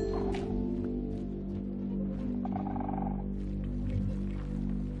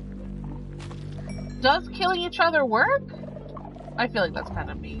 Does killing each other work? I feel like that's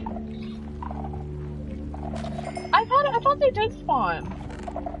kind of mean. I thought they did spawn.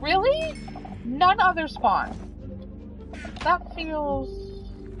 Really? None other spawn. That feels...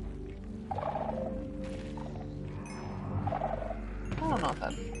 I don't know if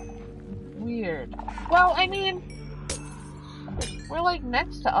that's weird. Well, I mean, we're like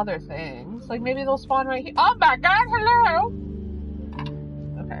next to other things. Like maybe they'll spawn right here. Oh my god, hello!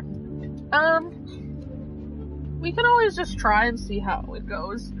 Okay. We can always just try and see how it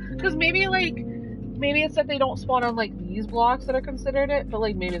goes. Because maybe it's that they don't spawn on like these blocks that are considered it, but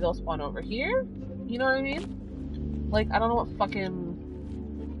like maybe they'll spawn over here? You know what I mean? Like, I don't know what fucking...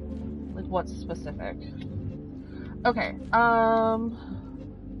 Like, what's specific. Okay,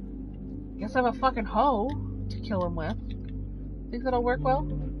 guess I have a fucking hoe to kill him with. Think that'll work well?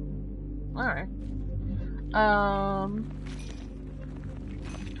 Alright.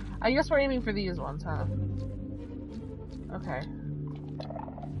 I guess we're aiming for these ones, huh? Okay.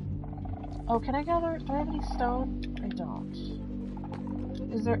 Oh, can I gather... Do I have any stone? I don't.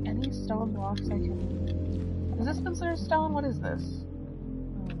 Is there any stone blocks I can... Is this considered stone? What is this?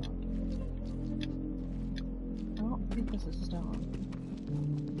 I don't think this is stone.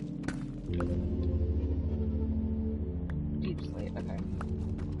 Deep slate, okay.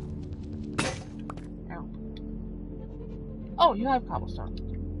 Ow. Oh, you have cobblestone.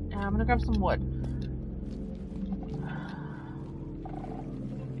 I'm gonna grab some wood.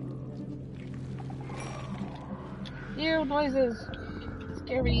 Ew, noises!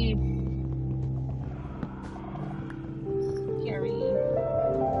 Scary. Scary.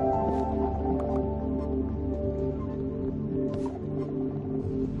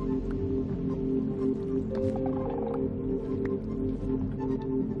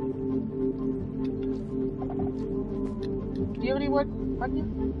 wood on you?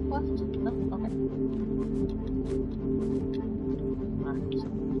 Left? No? Okay.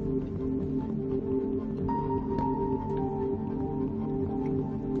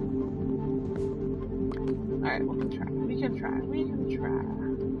 Alright, we can try. We can try. We can try.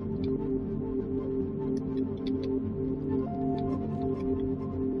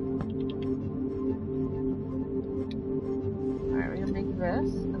 Alright, we're gonna make this,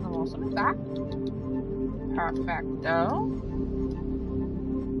 and then we'll also make that. Perfecto.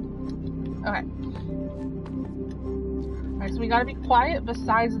 Okay. Alright, so we gotta be quiet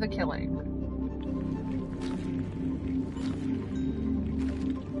besides the killing.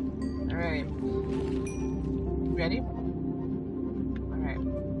 Alright. Ready? Alright.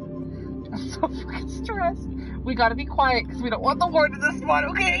 I'm so fucking stressed. We gotta be quiet because we don't want the warden to spawn,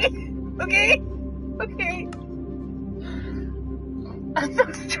 okay? Okay? Okay. I'm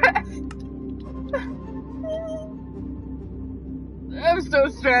so stressed. I'm so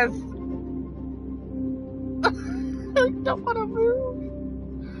stressed. I don't want to move.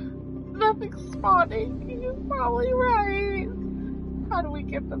 Nothing's spawning. You're probably right. How do we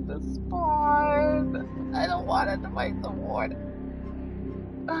get them to spawn? I don't want to fight the warden.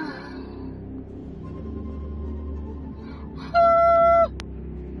 I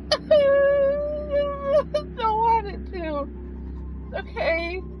don't want it to.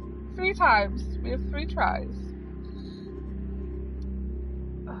 Okay. 3 times. We have 3 tries.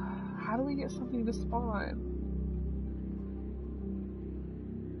 How do we get something to spawn?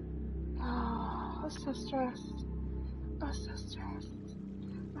 Oh, I'm so stressed. I'm so stressed.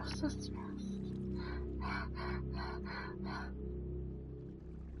 I'm so stressed.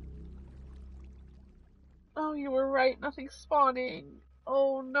 Oh, you were right. Nothing's spawning.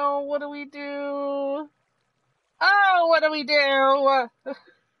 Oh no, what do we do? Oh, what do we do?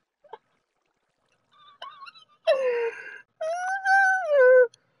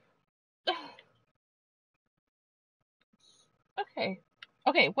 Okay.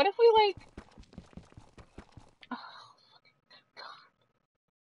 Okay, what if we like... Oh, God.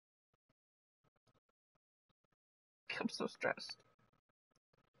 I'm so stressed.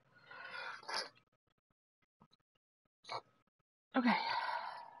 Okay.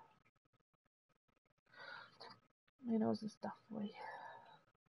 My nose is definitely...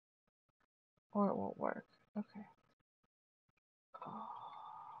 Or it won't work. Okay. Oh.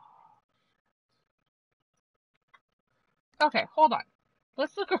 Okay, hold on.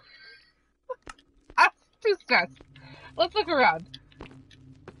 Let's look around. I'm too stressed. Let's look around.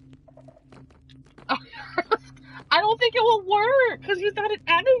 Oh, I don't think it will work because he's not an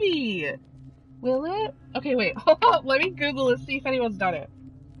enemy. Will it? Okay, wait. Hold on. Let me Google and see if anyone's done it.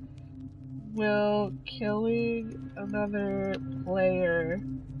 Will killing another player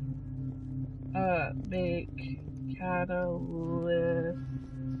make catalyst?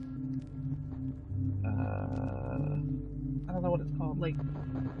 I don't know what it's called. Like,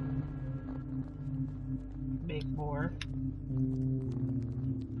 make more.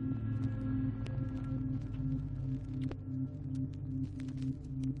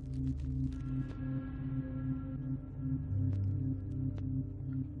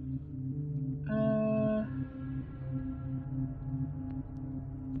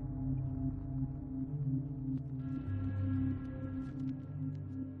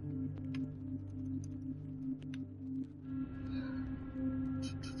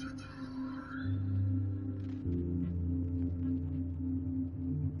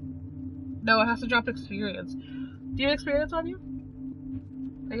 No, it has to drop experience. Do you have experience on you?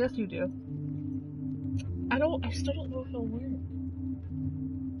 I guess you do. I still don't know if it'll work.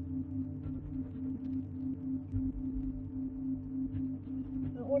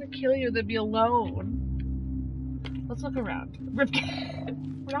 I don't want to kill you, then be alone. Let's look around. We're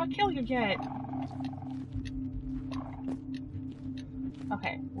not killing you yet.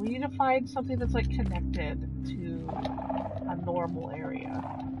 Okay, we need to find something that's like connected to a normal area.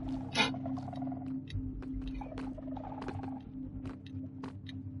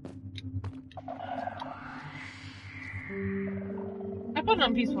 I put it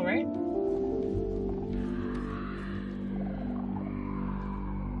on peaceful, right?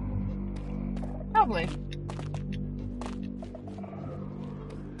 Probably.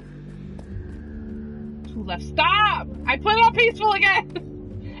 2 left. Stop! I put it on peaceful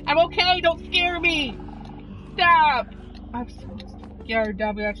again! I'm okay, don't scare me! Stop! I'm so scared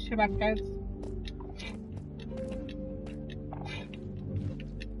now. We have to shoot my guys.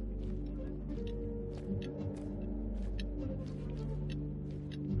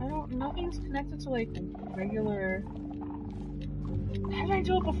 Nothing's connected to like regular. How did I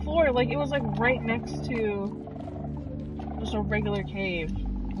do it before? Like it was like right next to. just a regular cave,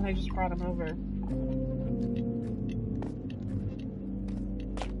 and I just brought him over.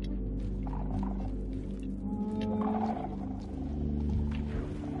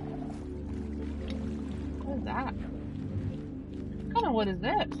 What is that? What kind of wood is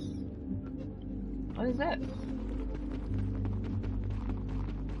this? What is this?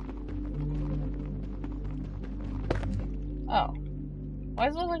 Oh. Why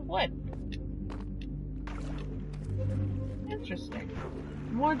does it look like wood? Interesting.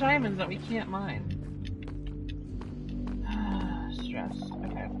 More diamonds that we can't mine. Stress.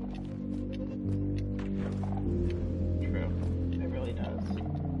 Okay. True. It really does.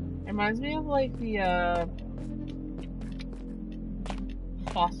 It reminds me of like the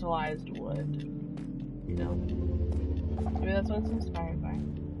fossilized wood. You know? Maybe that's what it's inspired by.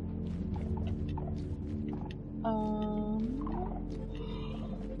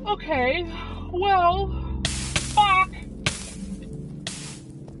 Okay. Well, fuck!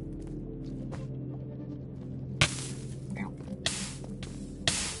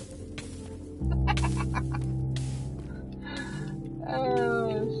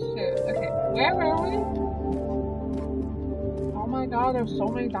 Oh, shit. Okay, where are we? Oh my god, there's so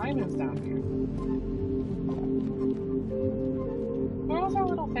many diamonds down here. Where was our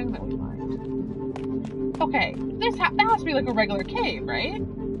little thing that we mined? Okay, that has to be like a regular cave, right?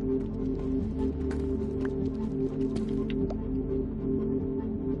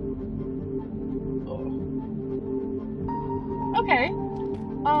 Okay.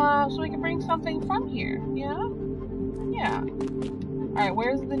 So we can bring something from here, yeah? Yeah. Alright,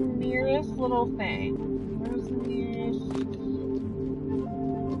 where's the nearest little thing? Where's the nearest...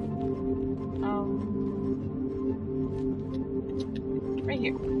 right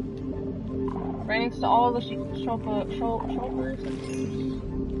here. Right next to all the shoulders.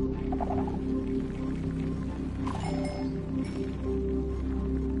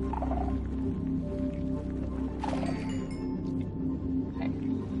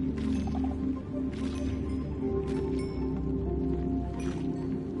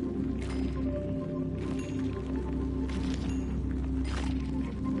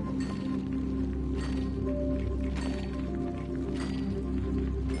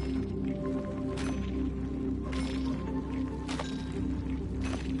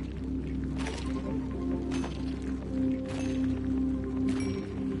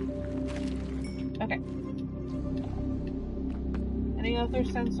 Okay. Any other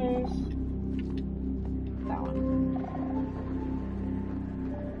sensors? That one.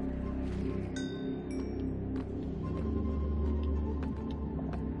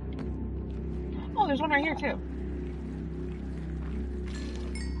 Oh, there's one right here too.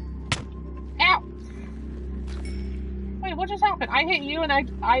 Ow! Wait, what just happened? I hit you and I...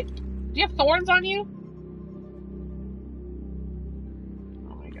 Do you have thorns on you?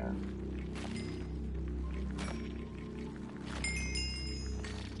 Oh my god.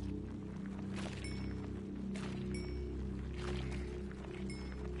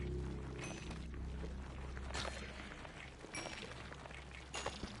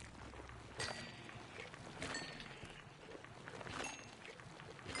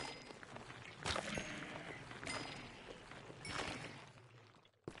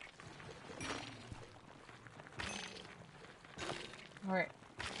 Alright.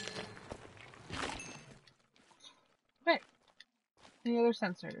 Okay. Any other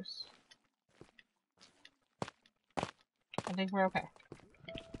sensors? I think we're okay.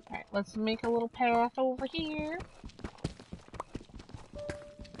 Alright, let's make a little path over here.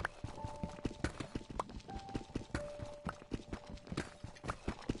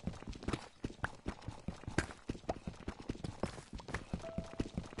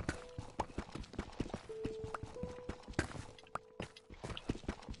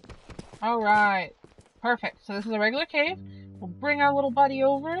 Alright. Perfect. So this is a regular cave. We'll bring our little buddy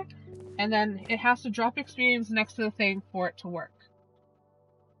over, and then it has to drop experience next to the thing for it to work.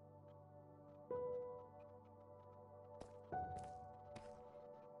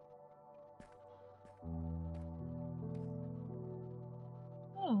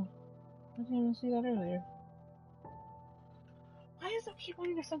 Oh. I didn't even see that earlier. Why does it keep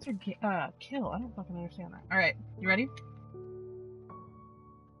wanting to sensor kill? I don't fucking understand that. Alright. You ready?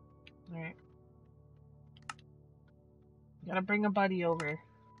 Alright. Gotta bring a buddy over.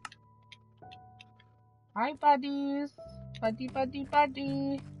 Hi, buddies. Buddy, buddy,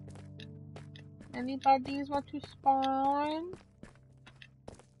 buddy. Any buddies want to spawn?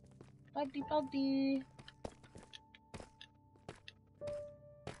 Buddy, buddy.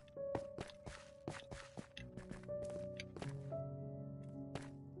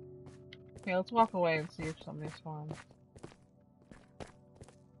 Okay, let's walk away and see if somebody spawns.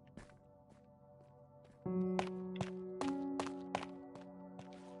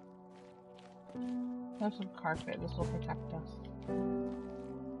 Have some carpet. This will protect us.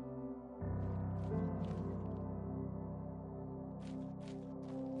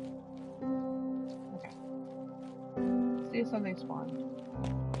 Okay. See if something spawned.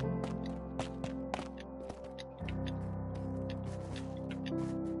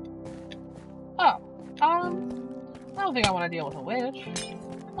 Oh, I don't think I want to deal with a witch.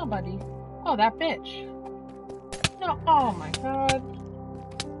 Come on, buddy. Oh, that bitch. No, oh my god.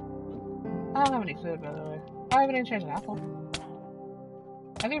 I don't have any food, by the way. Oh, I have an enchanted apple.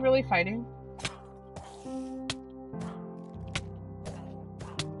 Are they really fighting?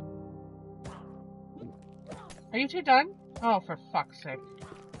 Are you two done? Oh, for fuck's sake.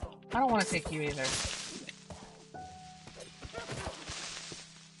 I don't want to take you either.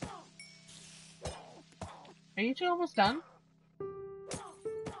 Are you two almost done?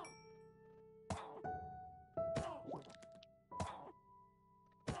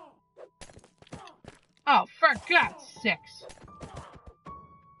 Oh, for God's sakes!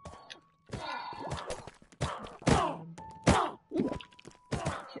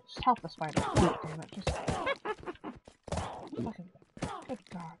 Just help the spider. God damn it, just... Fucking... Good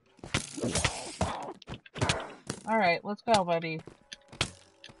God. Alright, let's go, buddy.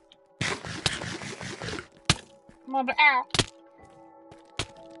 Come on, ow!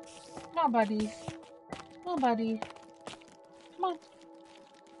 Come on, buddy. Come on, buddy. Come on.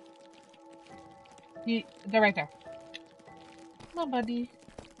 They're right there. Come on, buddy.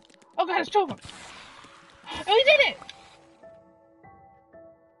 Oh god, it's two of them! Oh, we did it!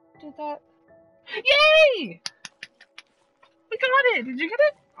 Did that? Yay! We got it! Did you get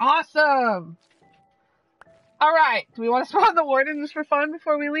it? Awesome! Alright, do we want to spawn the warden just for fun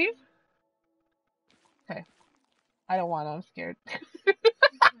before we leave? Okay. I don't want to, I'm scared.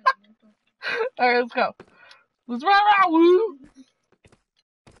 Alright, let's go. Let's rah rah woo!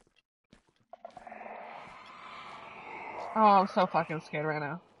 Oh, I'm so fucking scared right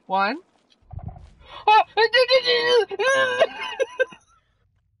now. One. Oh!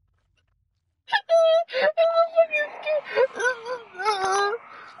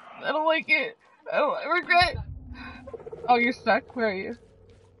 I don't like it. I regret. Oh, you're stuck? Where are you?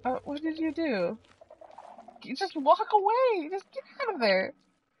 What did you do? You just walk away. Just get out of there.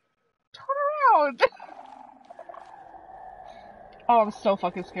 Turn around. Oh, I'm so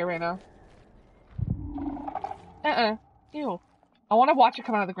fucking scared right now. Ew. I want to watch it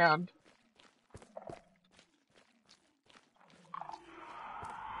come out of the ground.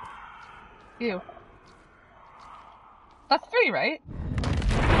 Ew. That's 3, right?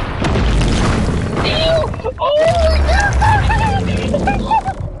 Ew! Oh my god!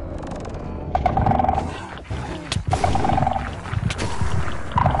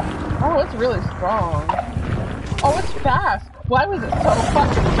 Oh, it's really strong. Oh, it's fast. Why was it so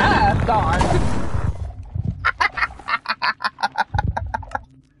fucking fast, Dawn?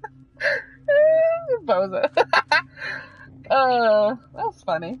 Boza. That was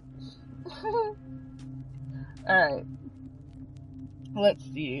funny. Alright. Let's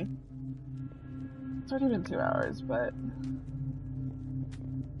see. It's already been 2 hours, but...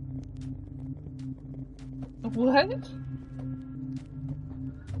 What?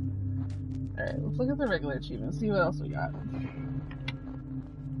 Alright, let's look at the regular achievements, see what else we got.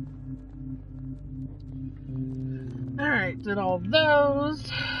 Alright, did all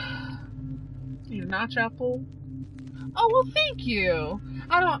those. Need a notch apple. Oh, well, thank you.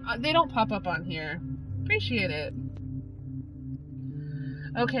 They don't pop up on here. Appreciate it.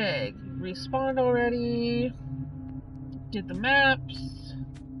 Okay, respawned already. Did the maps.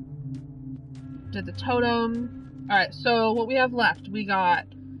 Did the totem. Alright, so what we have left, we got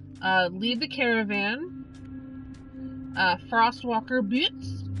lead the caravan, Frostwalker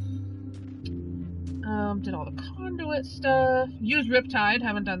boots, did all the conduit stuff, use Riptide,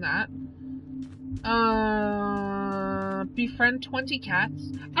 haven't done that, befriend 20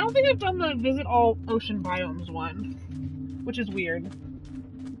 cats. I don't think I've done the visit all ocean biomes one, which is weird.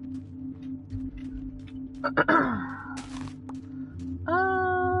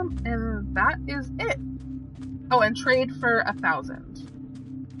 And that is it. Oh, and trade for 1,000.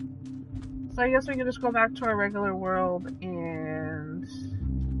 So I guess we can just go back to our regular world and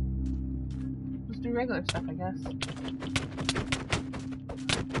just do regular stuff, I guess.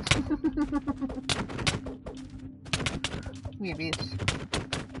 Weird beast.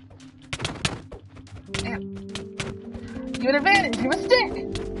 Damn. You had advantage, you have a stick!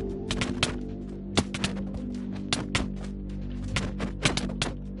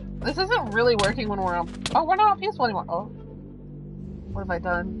 This isn't really working when we're on... Oh, we're not on peaceful anymore. Oh. What have I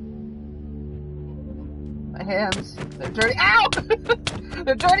done? My hands, they're dirty. Ow!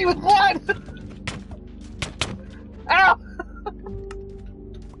 They're dirty with blood! Ow!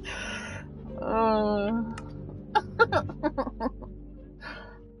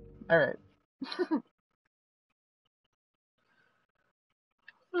 Alright.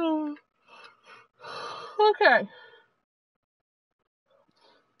 Okay.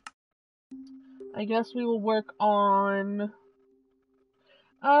 I guess we will work on...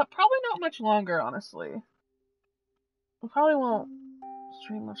 probably not much longer, honestly. We probably won't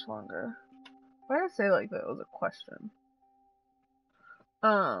stream much longer. Why did I say like that was a question?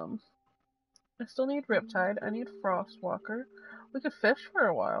 I still need Riptide. I need Frostwalker. We could fish for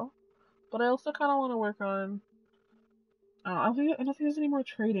a while. But I also kind of want to work on... I don't think there's any more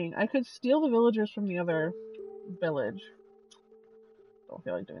trading. I could steal the villagers from the other village. Don't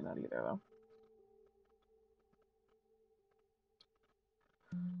feel like doing that either, though.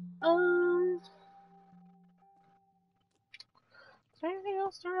 Is there anything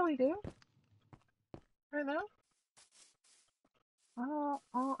else to really do right now?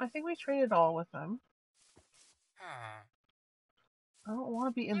 I think we traded all with them. I don't want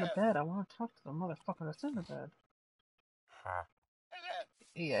to be in the bed. I want to talk to the motherfucker that's in the bed.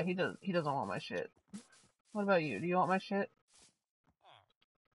 Yeah, he doesn't want my shit. What about you? Do you want my shit?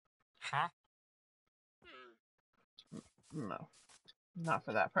 No. Not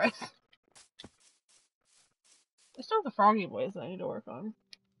for that price. I still have the froggy boys that I need to work on.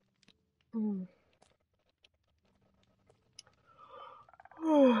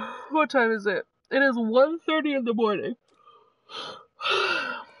 What time is it? It is 1:30 in the morning.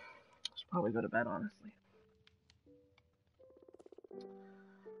 Should probably go to bed, honestly.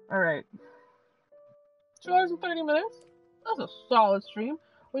 Alright. 2 hours and 30 minutes? That's a solid stream.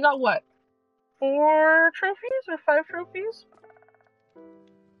 We got what? 4 trophies or 5 trophies?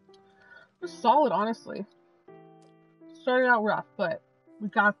 It was solid, honestly. Started out rough, but we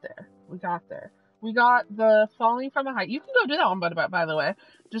got there. We got the falling from a height. You can go do that one, by the way.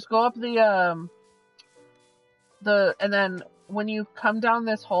 Just go up and then when you come down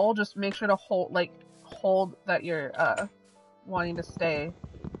this hole, just make sure to hold that you're, wanting to stay,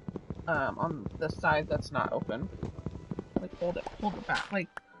 on the side that's not open. Like, hold it back. Like,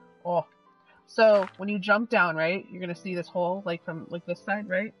 oh. So, when you jump down, right, you're gonna see this hole, like, from, like, this side,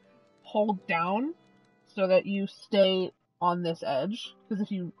 right? Hold down so that you stay on this edge. Because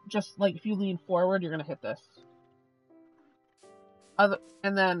if you lean forward, you're gonna hit this.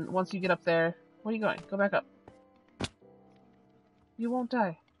 And then, once you get up there, where are you going? Go back up. You won't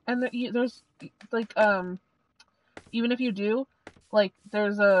die. And there's, like, even if you do, like,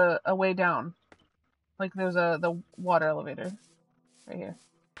 there's a way down. Like, there's the water elevator. Right here.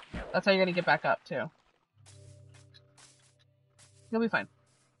 That's how you're gonna get back up, too. You'll be fine.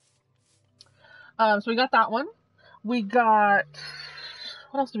 So we got that one. We got...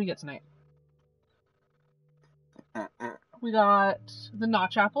 What else did we get tonight? We got the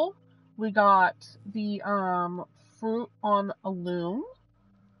Notch Apple. We got the, Fruit on a Loom.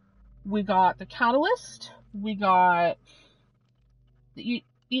 We got the Catalyst. We got... Eat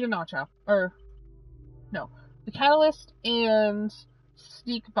a Notch Apple. Or... No. The Catalyst and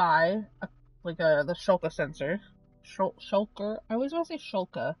Sneak By, the Shulker sensor. Shulker? I always want to say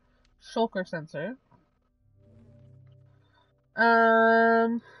Shulker. Shulker sensor.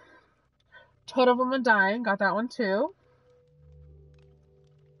 Toad of them Undying, got that one too.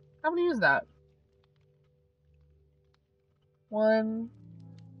 How many is that? 1,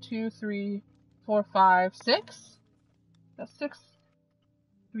 2, 3, 4, 5, 6? That's 6. Have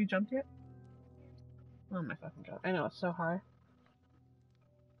we jumped yet? Oh my fucking god. I know, it's so high.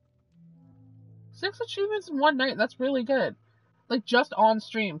 6 achievements in one night, that's really good. Like, just on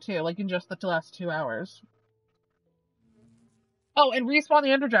stream, too. Like, in just the last 2 hours. Oh, and respawn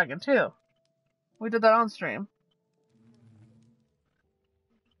the Ender Dragon, too. We did that on stream.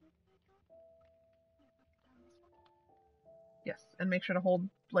 Yes, and make sure to hold,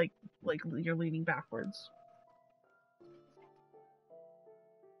 like you're leaning backwards.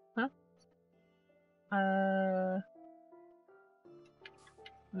 Huh?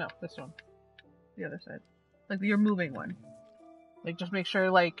 No, this one. The other side. Like, you're moving one. Like, just make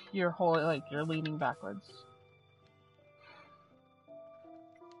sure, like, you're leaning backwards.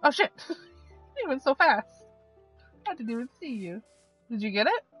 Oh, shit! You went so fast! I didn't even see you. Did you get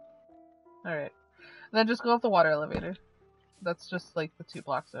it? Alright. Then just go up the water elevator. That's just, like, the 2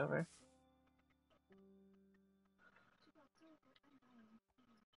 blocks over.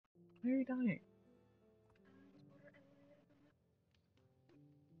 Why are you dying?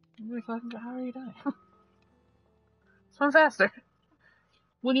 Oh my fucking god, how are you dying? Swim faster!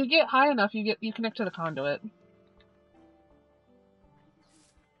 When you get high enough, you connect to the conduit.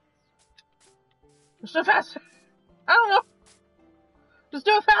 Just do it faster. I don't know. Just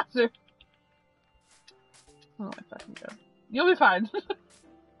do it faster. Oh my fucking god. You'll be fine.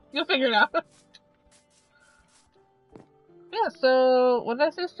 You'll figure it out. Yeah, so what did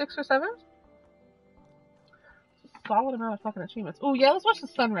I say? 6 or 7? Solid amount of fucking achievements. Oh yeah, let's watch the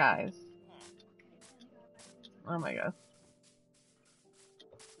sunrise. Oh my god.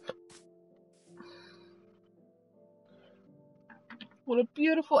 What a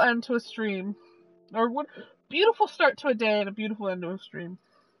beautiful end to a stream. Or what beautiful start to a day and a beautiful end to a stream.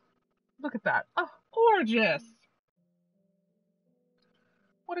 Look at that. Oh, gorgeous.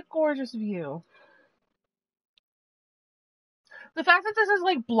 What a gorgeous view. The fact that this is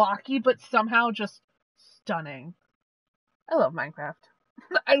like blocky but somehow just stunning. I love Minecraft.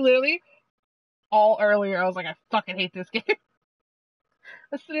 I literally, all earlier, I was like, I fucking hate this game.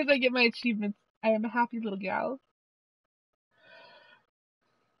 As soon as I get my achievements, I am a happy little gal.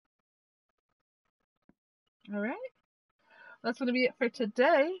 Alright. That's going to be it for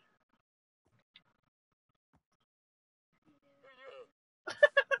today.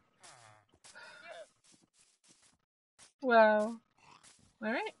 Wow.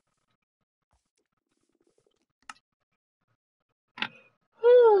 Alright.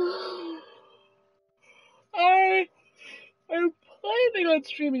 I'm planning on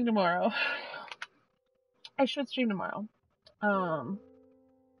streaming tomorrow. I should stream tomorrow.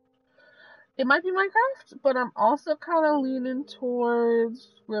 It might be Minecraft, but I'm also kind of leaning towards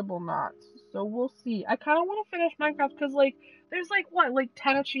Scribblenauts. So we'll see. I kind of want to finish Minecraft because, like, there's like what, like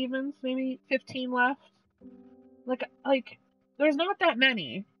 10 achievements, maybe 15 left. Like, there's not that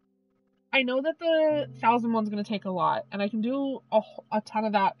many. I know that the 1,000 one's gonna take a lot, and I can do a ton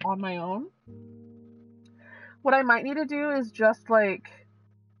of that on my own. What I might need to do is just like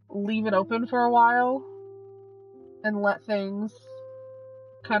leave it open for a while and let things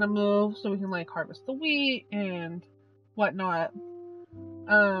kind of move so we can like harvest the wheat and whatnot.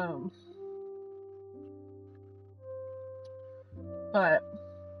 But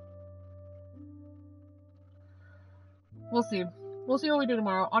we'll see. We'll see what we do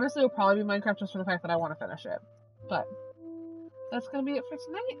tomorrow. Honestly, it'll probably be Minecraft just for the fact that I want to finish it. But that's gonna be it for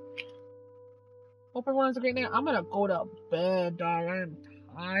tonight. Hope everyone has a great night. I'm gonna go to bed, dog. I'm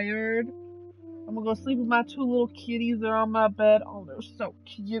tired. I'm gonna go sleep with my 2 little kitties. They're on my bed. Oh, they're so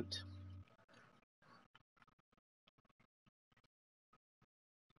cute.